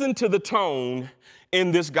 Listen to the tone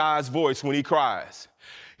in this guy's voice when he cries.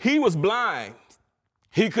 He was blind.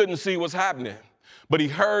 He couldn't see what's happening, but he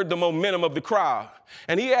heard the momentum of the crowd.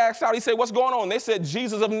 And he asked out, he said, "What's going on?" They said,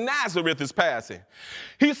 "Jesus of Nazareth is passing."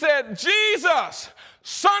 He said, "Jesus,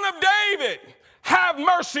 Son of David, have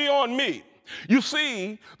mercy on me." You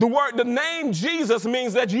see, the name Jesus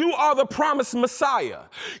means that you are the promised Messiah.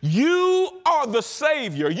 You are the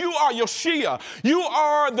Savior. You are Yeshua. You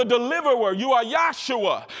are the deliverer. You are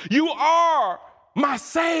Yahshua. You are my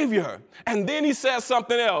Savior. And then he says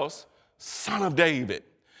something else, Son of David.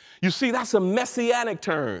 You see, that's a messianic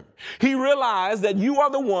term. He realized that you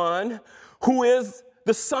are the one who is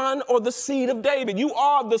the son or the seed of David. You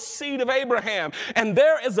are the seed of Abraham. And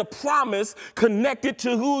there is a promise connected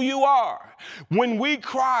to who you are. When we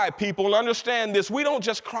cry, people, understand this. We don't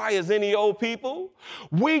just cry as any old people.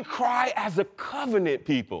 We cry as a covenant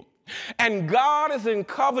people. And God is in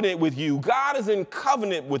covenant with you. God is in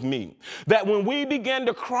covenant with me. That when we begin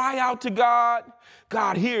to cry out to God,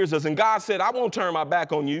 God hears us. And God said, I won't turn my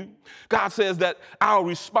back on you. God says that I'll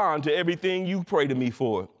respond to everything you pray to me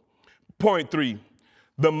for. Point 3,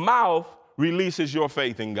 the mouth releases your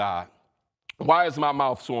faith in God. Why is my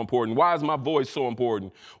mouth so important? Why is my voice so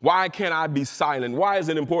important? Why can't I be silent? Why is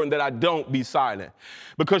it important that I don't be silent?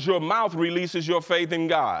 Because your mouth releases your faith in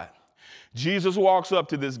God. Jesus walks up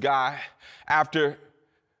to this guy after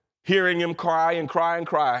hearing him cry and cry and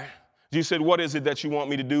cry. Jesus said, what is it that you want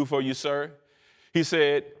me to do for you, sir? He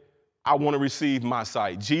said, I want to receive my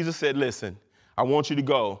sight. Jesus said, listen, I want you to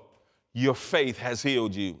go. Your faith has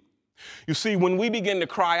healed you. You see, when we begin to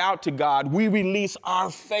cry out to God, we release our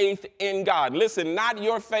faith in God. Listen, not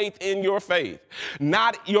your faith in your faith,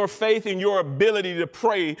 not your faith in your ability to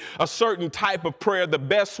pray a certain type of prayer the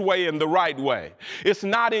best way and the right way. It's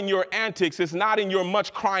not in your antics. It's not in your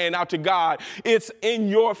much crying out to God. It's in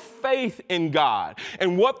your faith in God.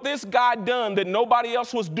 And what this guy done that nobody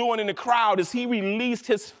else was doing in the crowd is he released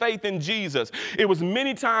his faith in Jesus. It was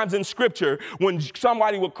many times in Scripture when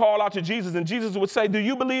somebody would call out to Jesus and Jesus would say, do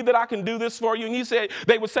you believe that I can do this for you? And he said,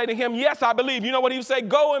 they would say to him, yes, I believe. You know what he would say?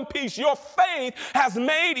 Go in peace. Your faith has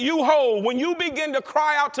made you whole. When you begin to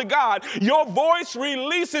cry out to God, your voice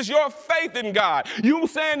releases your faith in God. You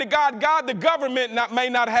saying to God, God, the government may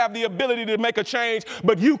not have the ability to make a change,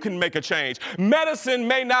 but you can make a change. Medicine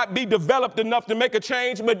may not be developed enough to make a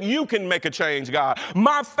change, but you can make a change, God.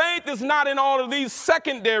 My faith is not in all of these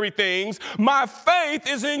secondary things. My faith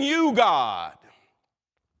is in you, God.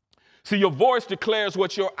 See, your voice declares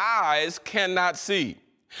what your eyes cannot see.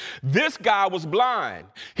 This guy was blind.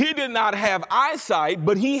 He did not have eyesight,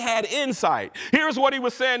 but he had insight. Here's what he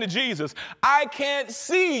was saying to Jesus. I can't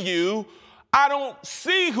see you. I don't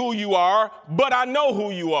see who you are, but I know who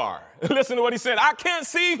you are. Listen to what he said. I can't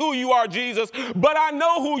see who you are, Jesus, but I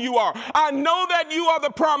know who you are. I know that you are the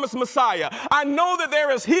promised Messiah. I know that there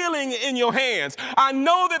is healing in your hands. I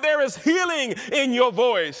know that there is healing in your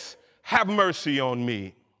voice. Have mercy on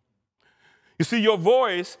me. You see, your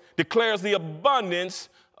voice declares the abundance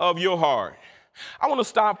of your heart. I want to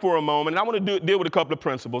stop for a moment, and I want to deal with a couple of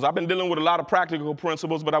principles. I've been dealing with a lot of practical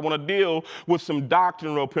principles, but I want to deal with some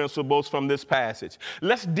doctrinal principles from this passage.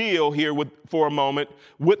 Let's deal here for a moment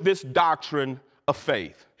with this doctrine of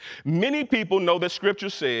faith. Many people know that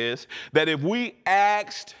Scripture says that if we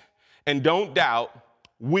ask and don't doubt,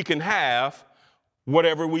 we can have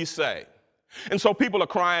whatever we say. And so people are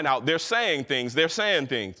crying out. They're saying things.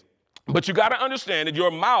 But you got to understand that your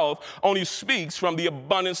mouth only speaks from the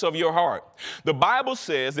abundance of your heart. The Bible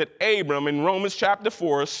says that Abram in Romans chapter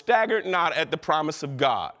 4 staggered not at the promise of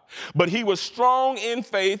God, but he was strong in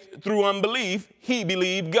faith through unbelief. He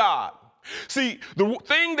believed God. See, the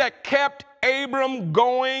thing that kept Abram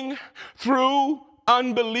going through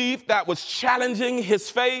unbelief that was challenging his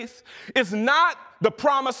faith is not the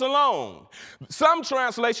promise alone. Some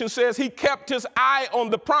translation says he kept his eye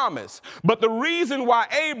on the promise. But the reason why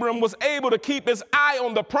Abram was able to keep his eye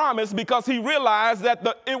on the promise because he realized that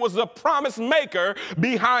it was the promise maker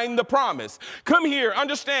behind the promise. Come here,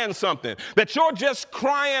 understand something. That you're just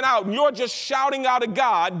crying out and you're just shouting out to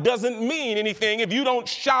God doesn't mean anything if you don't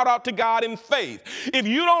shout out to God in faith. If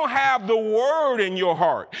you don't have the word in your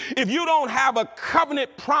heart, if you don't have a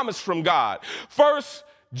covenant promise from God. First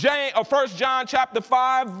John chapter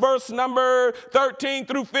 5, verse number 13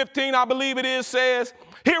 through 15, I believe it is, says,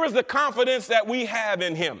 here is the confidence that we have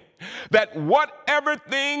in him, that whatever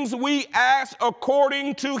things we ask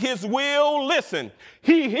according to his will, listen,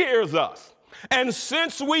 he hears us. And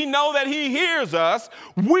since we know that he hears us,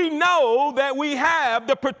 we know that we have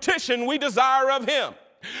the petition we desire of him.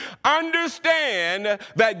 Understand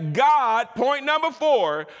that God, point number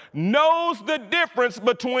 4, knows the difference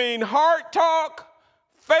between heart talk,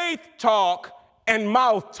 faith talk, and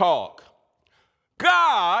mouth talk.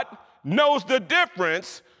 God knows the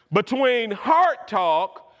difference between heart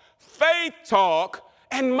talk, faith talk,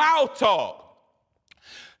 and mouth talk.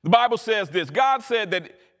 The Bible says this. God said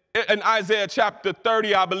that in Isaiah chapter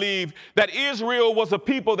 30, I believe, that Israel was a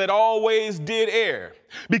people that always did err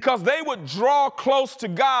because they would draw close to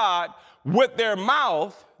God with their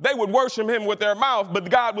mouth. They would worship him with their mouth, but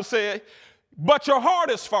God would say, but your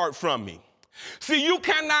heart is far from me. See, you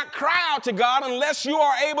cannot cry out to God unless you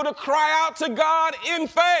are able to cry out to God in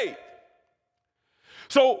faith.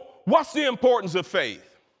 So what's the importance of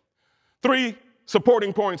faith? 3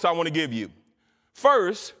 supporting points I want to give you.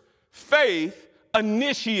 First, faith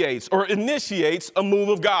initiates a move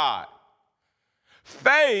of God.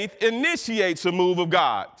 Faith initiates a move of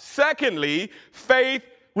God. Secondly, faith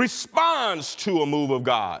responds to a move of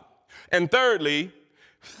God. And thirdly,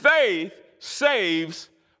 faith saves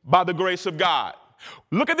by the grace of God.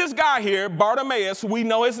 Look at this guy here, Bartimaeus. We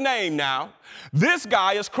know his name now. This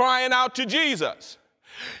guy is crying out to Jesus.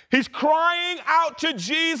 He's crying out to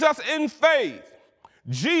Jesus in faith.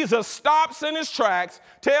 Jesus stops in his tracks,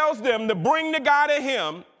 tells them to bring the guy to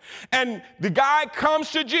him, and the guy comes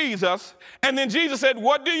to Jesus, and then Jesus said,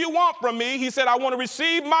 "What do you want from me?" He said, "I want to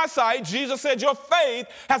receive my sight." Jesus said, "Your faith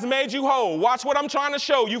has made you whole." Watch what I'm trying to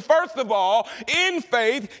show you. First of all, in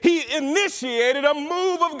faith, he initiated a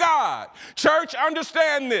move of God. Church,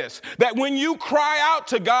 understand this, that when you cry out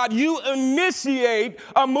to God, you initiate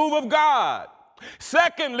a move of God.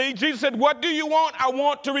 Secondly, Jesus said, "What do you want?" "I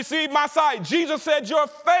want to receive my sight." Jesus said, "Your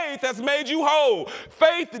faith has made you whole."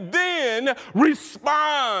 Faith then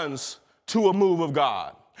responds to a move of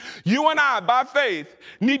God. You and I, by faith,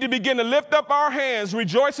 need to begin to lift up our hands,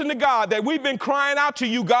 rejoicing to God that we've been crying out to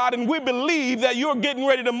you, God, and we believe that you're getting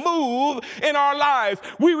ready to move in our lives.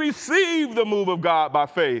 We receive the move of God by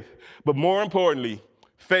faith. But more importantly,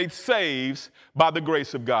 faith saves by the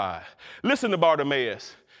grace of God. Listen to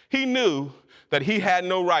Bartimaeus. He knew that he had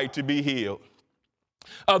no right to be healed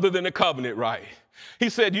other than a covenant right. He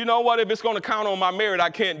said, "You know what? If it's going to count on my merit, I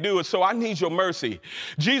can't do it, so I need your mercy.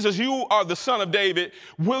 Jesus, you are the Son of David.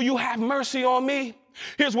 Will you have mercy on me?"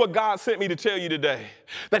 Here's what God sent me to tell you today,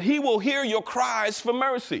 that he will hear your cries for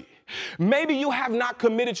mercy. Maybe you have not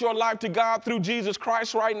committed your life to God through Jesus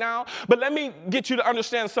Christ right now, but let me get you to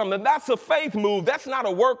understand something. That's a faith move. That's not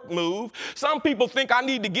a work move. Some people think I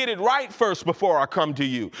need to get it right first before I come to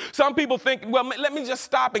you. Some people think, well, let me just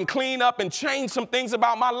stop and clean up and change some things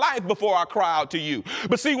about my life before I cry out to you.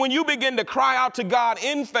 But see, when you begin to cry out to God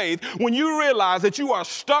in faith, when you realize that you are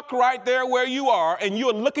stuck right there where you are and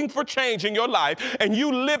you're looking for change in your life, and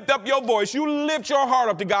you lift up your voice, you lift your heart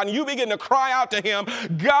up to God, and you begin to cry out to him,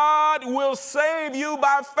 God will save you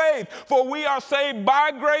by faith, for we are saved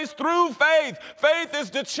by grace through faith. Faith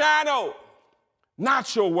is the channel,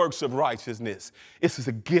 not your works of righteousness. It's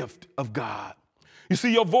a gift of God. You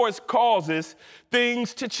see, your voice causes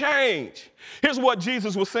things to change. Here's what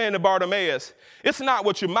Jesus was saying to Bartimaeus. It's not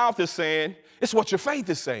what your mouth is saying, it's what your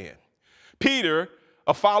faith is saying. Peter,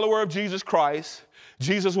 a follower of Jesus Christ,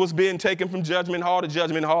 Jesus was being taken from judgment hall to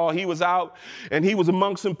judgment hall. He was out and he was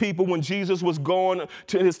among some people when Jesus was going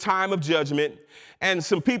to his time of judgment. And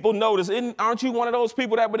some people noticed, aren't you one of those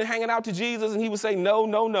people that were hanging out to Jesus? And he would say, no,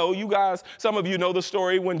 no, no. You guys, some of you know the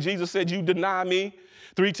story when Jesus said, "You deny me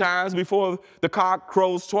 3 times before the cock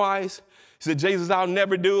crows twice." He said, "Jesus, I'll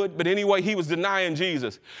never do it." But anyway, he was denying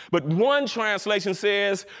Jesus. But one translation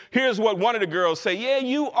says, here's what one of the girls say, "Yeah,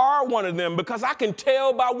 you are one of them because I can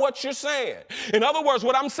tell by what you're saying." In other words,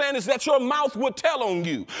 what I'm saying is that your mouth will tell on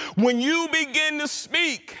you. When you begin to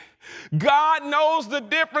speak, God knows the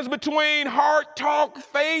difference between heart talk,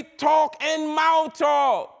 faith talk, and mouth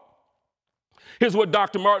talk. Here's what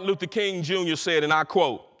Dr. Martin Luther King Jr. said, and I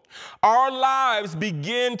quote, "Our lives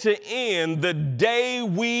begin to end the day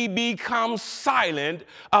we become silent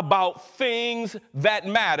about things that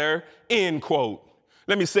matter," end quote.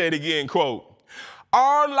 Let me say it again, quote.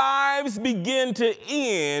 "Our lives begin to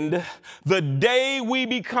end the day we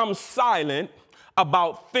become silent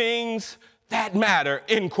about things that matter,"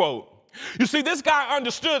 end quote. You see, this guy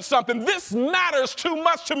understood something. This matters too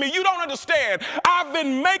much to me. You don't understand. I've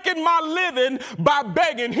been making my living by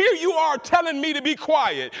begging. Here you are telling me to be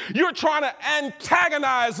quiet. You're trying to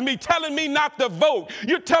antagonize me, telling me not to vote.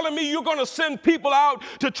 You're telling me you're going to send people out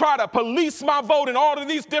to try to police my vote and all of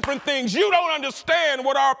these different things. You don't understand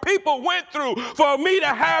what our people went through for me to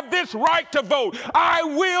have this right to vote. I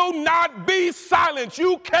will not be silent.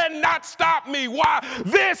 You cannot stop me. Why?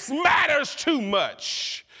 This matters too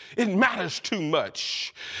much. It matters too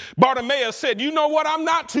much. Bartimaeus said, "You know what? I'm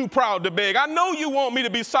not too proud to beg. I know you want me to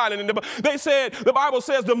be silent." And they said, the Bible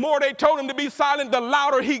says, the more they told him to be silent, the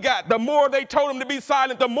louder he got. The more they told him to be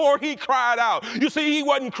silent, the more he cried out. You see, he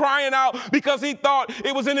wasn't crying out because he thought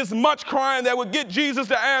it was in his much crying that would get Jesus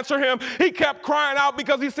to answer him. He kept crying out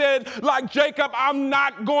because he said, like Jacob, "I'm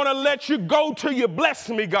not going to let you go till you bless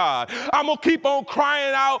me, God. I'm going to keep on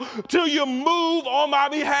crying out till you move on my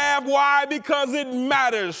behalf." Why? Because it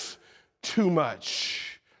matters too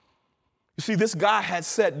much. You see, this guy had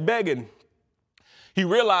sat begging. He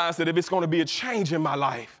realized that if it's going to be a change in my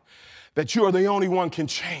life, that you are the only one can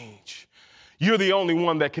change. You're the only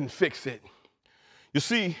one that can fix it. You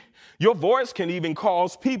see, your voice can even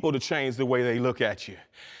cause people to change the way they look at you.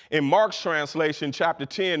 In Mark's translation, chapter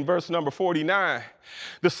 10, verse number 49,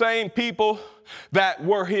 the same people that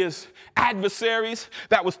were his adversaries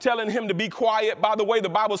that was telling him to be quiet. By the way, the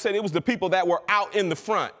Bible said it was the people that were out in the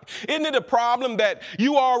front. Isn't it a problem that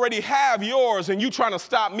you already have yours and you trying to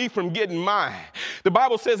stop me from getting mine? The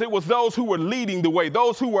Bible says it was those who were leading the way,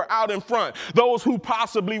 those who were out in front, those who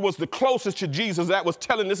possibly was the closest to Jesus that was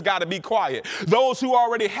telling this guy to be quiet, those who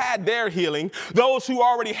already had their healing, those who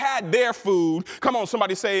already had their food. Come on,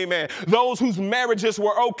 somebody say amen. Those whose marriages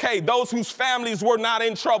were okay, those whose families were not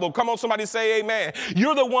in trouble. Come on, somebody say amen.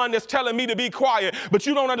 You're the one that's telling me to be quiet, but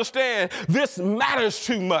you don't understand this matters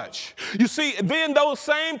too much. You see, then those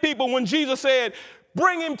same people, when Jesus said,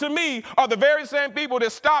 bring him to me, are the very same people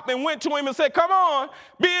that stopped and went to him and said, come on,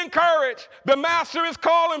 be encouraged. The master is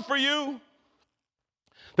calling for you.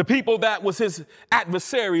 The people that was his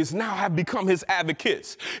adversaries now have become his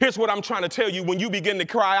advocates. Here's what I'm trying to tell you. When you begin to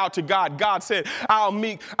cry out to God, God said, I'll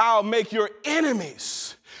make your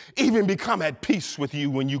enemies even become at peace with you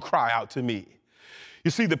when you cry out to me. You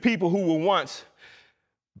see, the people who were once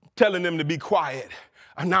telling them to be quiet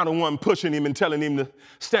are now the one pushing him and telling him to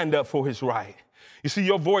stand up for his right. You see,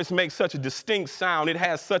 your voice makes such a distinct sound. It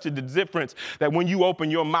has such a difference that when you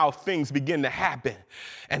open your mouth, things begin to happen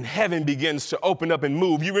and heaven begins to open up and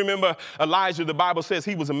move. You remember Elijah, the Bible says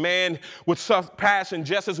he was a man with such passion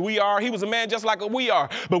just as we are. He was a man just like we are.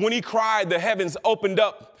 But when he cried, the heavens opened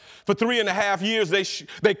up. For 3.5 years,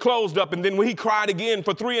 they closed up. And then when he cried again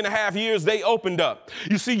for 3.5 years, they opened up.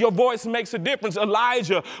 You see, your voice makes a difference.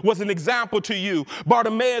 Elijah was an example to you.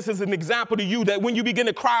 Bartimaeus is an example to you that when you begin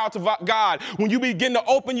to cry out to God, when you begin to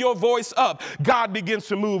open your voice up, God begins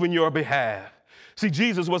to move in your behalf. See,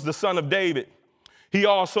 Jesus was the son of David. He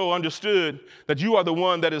also understood that you are the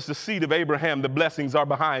one that is the seed of Abraham. The blessings are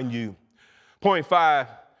behind you. Point 5,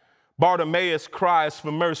 Bartimaeus cries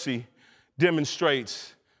for mercy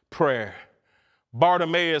demonstrates prayer.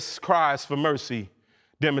 Bartimaeus cries for mercy,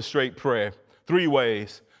 demonstrate prayer. 3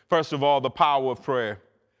 ways. First of all, the power of prayer,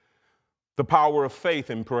 the power of faith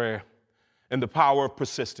in prayer, and the power of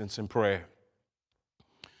persistence in prayer.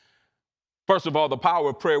 First of all, the power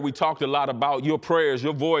of prayer. We talked a lot about your prayers.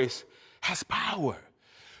 Your voice has power.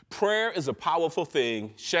 Prayer is a powerful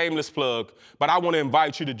thing. Shameless plug, but I want to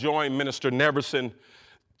invite you to join Minister Neverson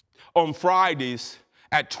on Fridays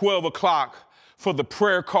at 12 o'clock for the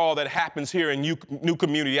prayer call that happens here in New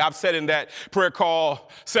Community. I've said in that prayer call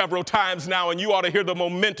several times now, and you ought to hear the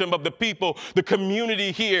momentum of the people, the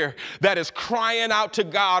community here that is crying out to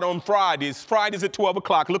God on Fridays. Fridays at 12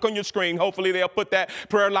 o'clock. Look on your screen. Hopefully they'll put that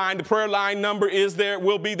prayer line. The prayer line number is there,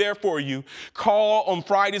 will be there for you. Call on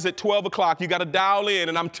Fridays at 12 o'clock. You got to dial in,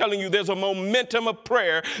 and I'm telling you, there's a momentum of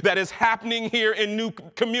prayer that is happening here in New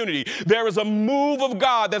Community. There is a move of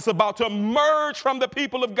God that's about to emerge from the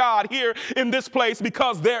people of God here in this place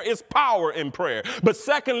because there is power in prayer. But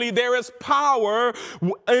secondly, there is power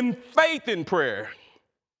in faith in prayer.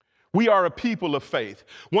 We are a people of faith.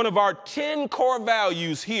 One of our 10 core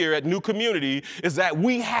values here at New Community is that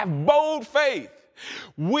we have bold faith.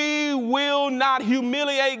 We will not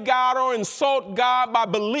humiliate God or insult God by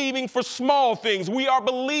believing for small things. We are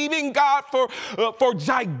believing God for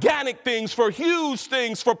gigantic things, for huge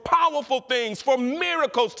things, for powerful things, for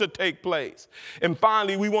miracles to take place. And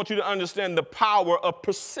finally, we want you to understand the power of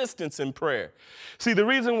persistence in prayer. See, the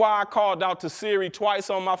reason why I called out to Siri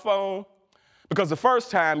twice on my phone, because the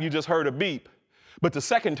first time you just heard a beep, but the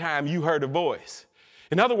second time you heard a voice.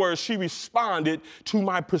 In other words, she responded to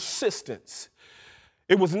my persistence.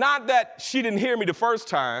 It was not that she didn't hear me the first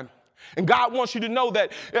time. And God wants you to know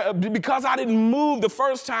that because I didn't move the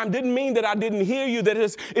first time didn't mean that I didn't hear you, that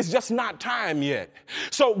it's just not time yet.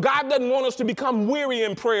 So God doesn't want us to become weary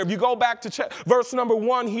in prayer. If you go back to verse number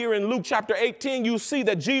 1 here in Luke chapter 18, you see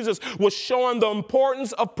that Jesus was showing the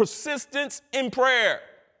importance of persistence in prayer.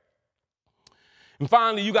 And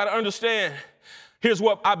finally, you got to understand, here's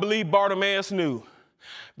what I believe Bartimaeus knew.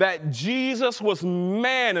 That Jesus was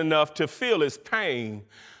man enough to feel his pain,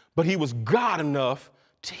 but he was God enough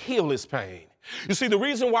to heal his pain. You see, the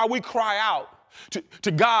reason why we cry out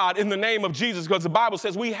to God in the name of Jesus, because the Bible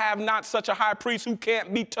says we have not such a high priest who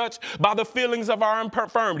can't be touched by the feelings of our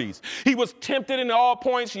infirmities. He was tempted in all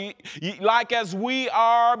points like as we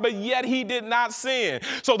are, but yet he did not sin.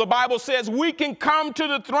 So the Bible says we can come to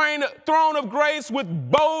the throne of grace with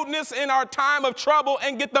boldness in our time of trouble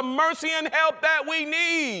and get the mercy and help that we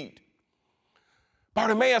need.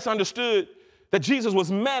 Bartimaeus understood that Jesus was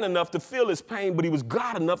man enough to feel his pain, but he was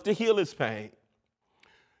God enough to heal his pain.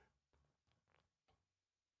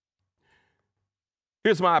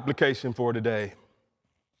 Here's my application for today.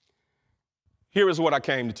 Here is what I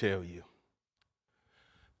came to tell you.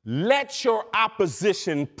 Let your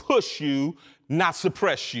opposition push you, not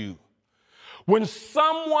suppress you. When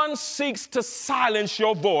someone seeks to silence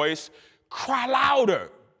your voice, cry louder.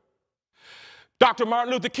 Dr.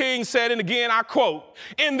 Martin Luther King said, and again I quote,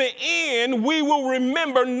 "In the end, we will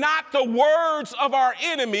remember not the words of our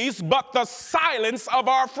enemies, but the silence of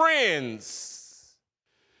our friends."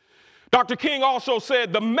 Dr. King also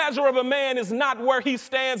said, "The measure of a man is not where he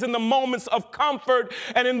stands in the moments of comfort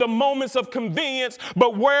and in the moments of convenience,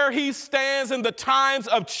 but where he stands in the times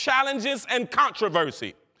of challenges and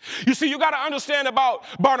controversy." You see, you got to understand about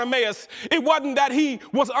Bartimaeus. It wasn't that he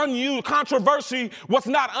was unusual. Controversy was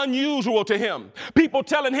not unusual to him. People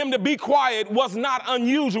telling him to be quiet was not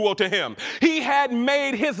unusual to him. He had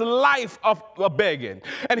made his life of begging.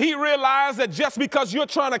 And he realized that just because you're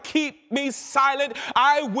trying to keep me silent,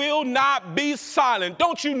 I will not be silent.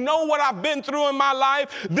 Don't you know what I've been through in my life?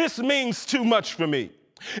 This means too much for me.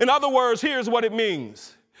 In other words, here's what it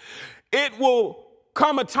means. It will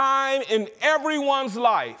come a time in everyone's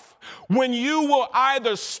life when you will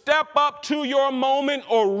either step up to your moment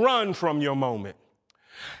or run from your moment.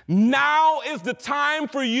 Now is the time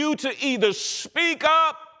for you to either speak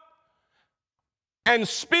up and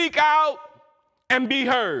speak out and be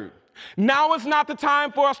heard. Now is not the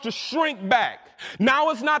time for us to shrink back. Now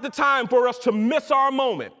is not the time for us to miss our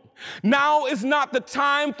moment. Now is not the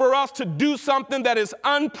time for us to do something that is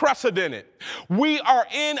unprecedented. We are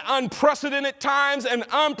in unprecedented times, and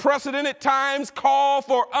unprecedented times call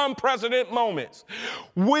for unprecedented moments.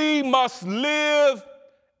 We must live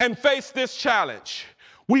and face this challenge.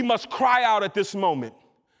 We must cry out at this moment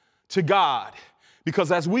to God,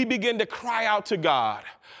 because as we begin to cry out to God,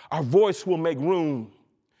 our voice will make room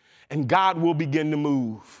and God will begin to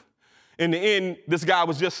move. In the end, this guy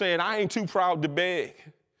was just saying, "I ain't too proud to beg.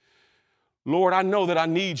 Lord, I know that I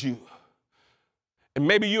need you." And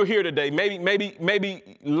maybe you're here today.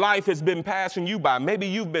 Maybe life has been passing you by. Maybe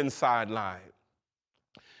you've been sidelined.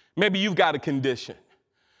 Maybe you've got a condition.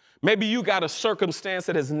 Maybe you got a circumstance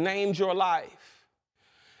that has named your life,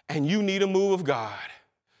 and you need a move of God.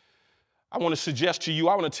 I want to suggest to you,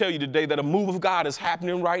 I want to tell you today that a move of God is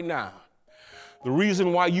happening right now. The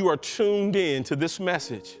reason why you are tuned in to this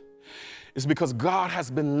message is because God has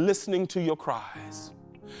been listening to your cries.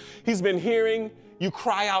 He's been hearing you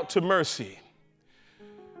cry out to mercy.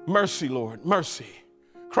 Mercy, Lord, mercy.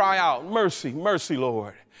 Cry out, mercy, mercy,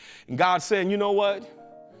 Lord. And God's saying, you know what?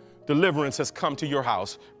 Deliverance has come to your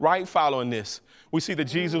house. Right following this, we see that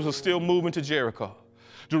Jesus was still moving to Jericho,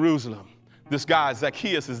 Jerusalem. This guy,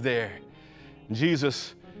 Zacchaeus, is there. And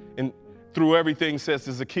Jesus, through everything, says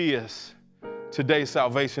to Zacchaeus, today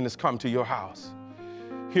salvation has come to your house.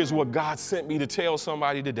 Here's what God sent me to tell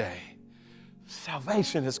somebody today.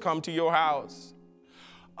 Salvation has come to your house.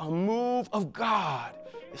 A move of God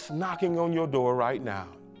is knocking on your door right now.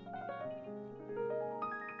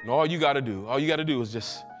 And all you got to do is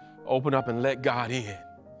just open up and let God in.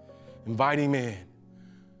 Invite him in.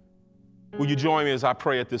 Will you join me as I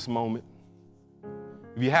pray at this moment?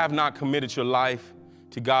 If you have not committed your life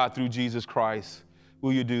to God through Jesus Christ,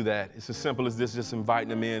 will you do that? It's as simple as this, just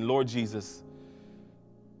inviting him in. Lord Jesus,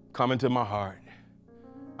 come into my heart.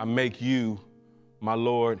 I make you my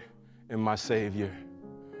Lord and my Savior.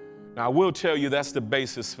 Now, I will tell you that's the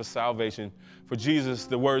basis for salvation. For Jesus,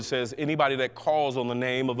 the word says, anybody that calls on the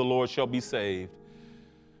name of the Lord shall be saved.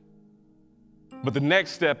 But the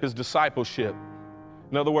next step is discipleship.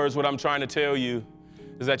 In other words, what I'm trying to tell you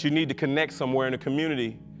is that you need to connect somewhere in a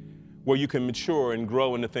community where you can mature and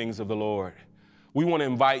grow in the things of the Lord. We want to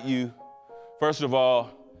invite you, first of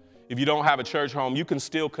all, if you don't have a church home, you can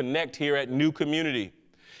still connect here at New Community.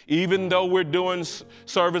 Even though we're doing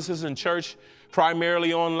services in church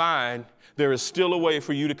primarily online, there is still a way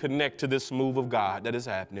for you to connect to this move of God that is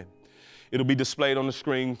happening. It'll be displayed on the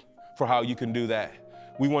screen for how you can do that.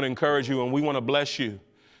 We want to encourage you and we want to bless you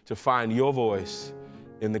to find your voice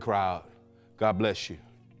in the crowd. God bless you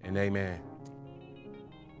and amen.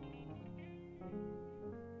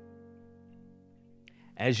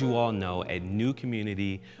 As you all know, at New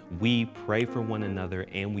Community, we pray for one another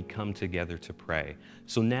and we come together to pray.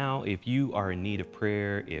 So now, if you are in need of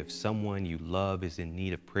prayer, if someone you love is in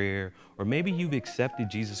need of prayer, or maybe you've accepted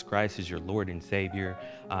Jesus Christ as your Lord and Savior,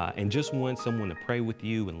 and just want someone to pray with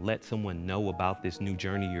you and let someone know about this new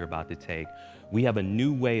journey you're about to take, we have a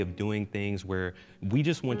new way of doing things where we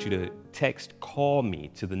just want you to text "call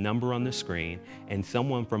me" to the number on the screen, and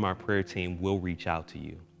someone from our prayer team will reach out to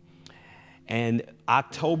you. And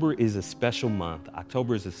October is a special month.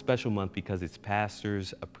 October is a special month because it's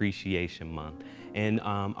Pastor's Appreciation Month. And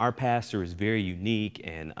our pastor is very unique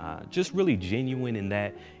and just really genuine in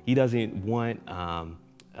that he doesn't want a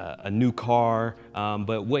new car,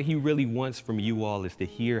 but what he really wants from you all is to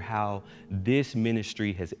hear how this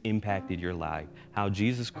ministry has impacted your life, how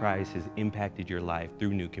Jesus Christ has impacted your life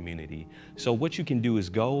through New Community. So what you can do is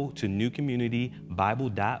go to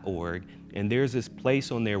newcommunitybible.org, and there's this place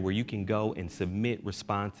on there where you can go and submit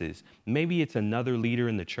responses. Maybe it's another leader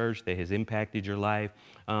in the church that has impacted your life.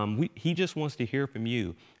 He just wants to hear from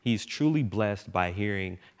you. He's truly blessed by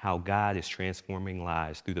hearing how God is transforming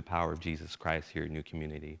lives through the power of Jesus Christ here at New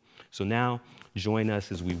Community. So now, join us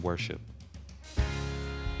as we worship.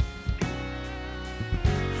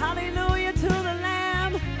 Hallelujah to the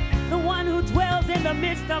Lamb, the one who dwells in the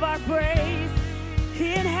midst of our praise.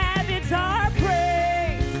 He inhabits our praise.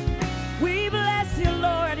 We bless you,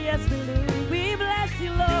 Lord. Yes, we do. We bless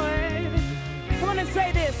you, Lord. Come on and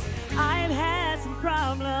say this. I've had some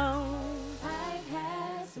problems.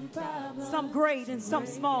 Some great and some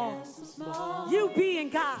small. You being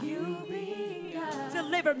God,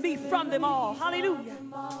 delivered me from them all. Hallelujah.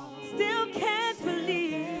 Still can't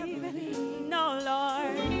believe, no,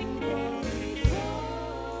 Lord.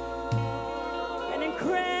 An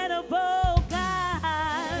incredible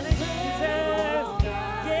God.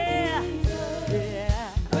 Yeah.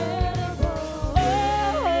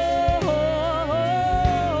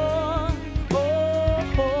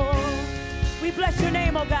 We bless your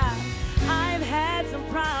name, oh God. I've had some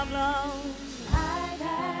problems.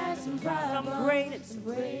 Some great and some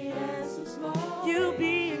small. You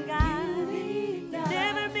being God,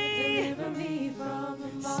 deliver me from them all.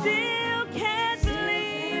 Still can't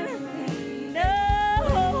believe, no.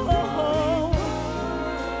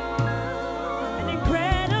 An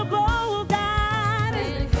incredible God.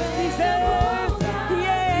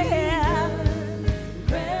 Yeah.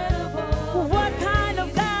 What kind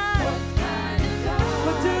of God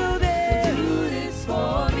would do this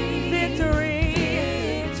for me? Victory,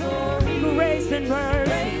 grace and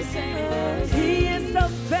mercy. He is so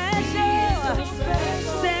special,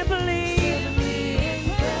 simply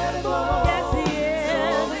incredible. Yes, he is.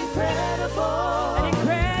 So incredible. An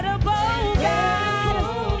incredible God.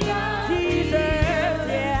 Jesus,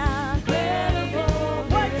 yeah.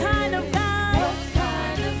 What kind of God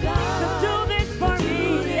could do this for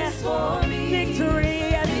me? Yes, victory,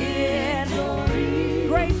 yes, he did.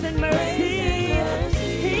 Grace and mercy.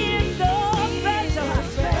 He is so special,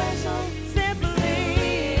 simply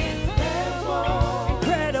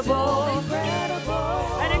incredible.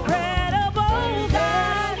 An incredible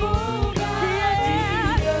God.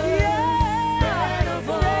 Yeah, yeah.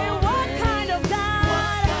 Say, what kind of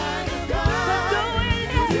God could do it?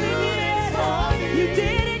 Yes, you did. You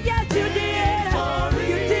did it, yes, you did.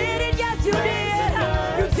 You did it, yes, you did.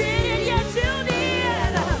 You did it, yes, you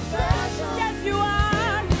did. Yes, you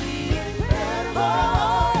are.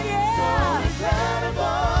 Oh, yeah.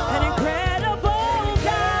 An incredible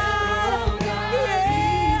God.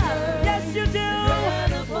 Yeah. Yes, you do.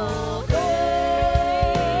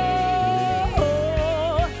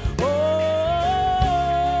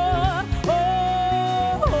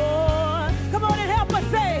 Come on and help us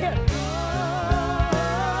say it.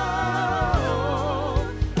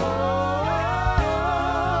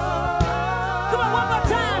 Come on, one more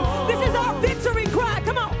time. This is our victory cry.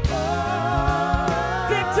 Come on.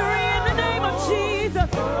 Victory in the name of Jesus.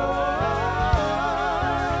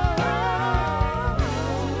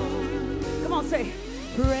 Come on, say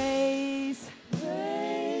praise.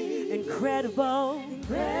 Incredible.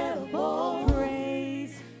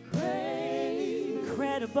 Praise.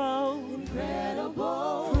 Incredible.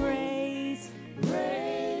 Praise.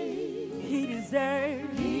 He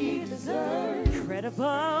deserves.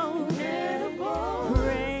 Incredible.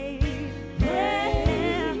 Praise.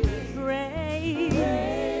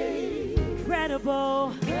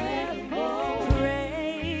 Incredible. Praise.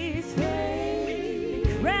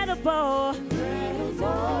 Incredible.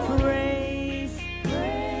 Praise.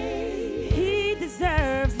 He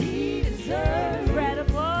deserves.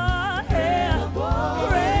 Incredible.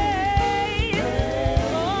 Praise.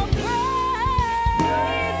 Oh,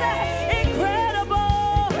 praise.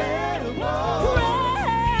 Incredible. Praise.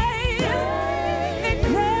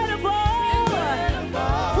 Incredible.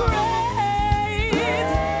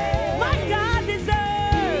 Praise. My God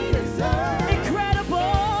deserves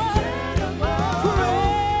incredible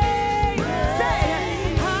praise.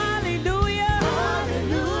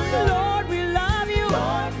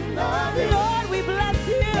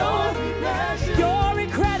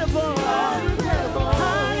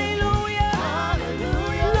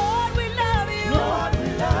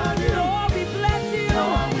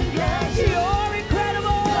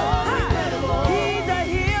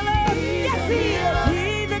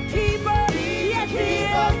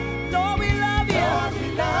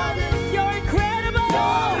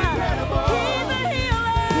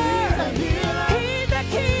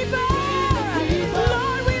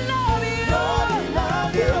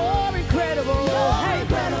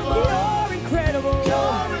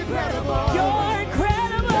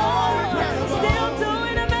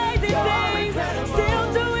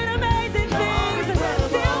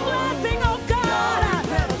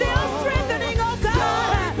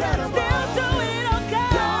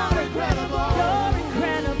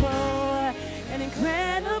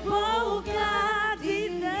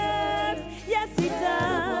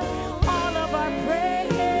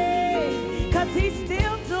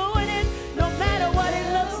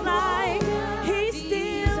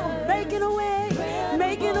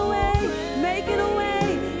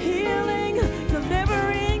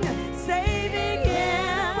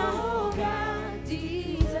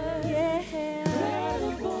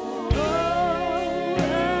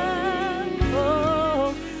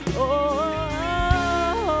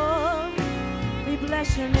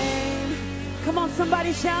 on,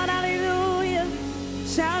 somebody shout hallelujah.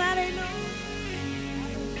 Shout hallelujah.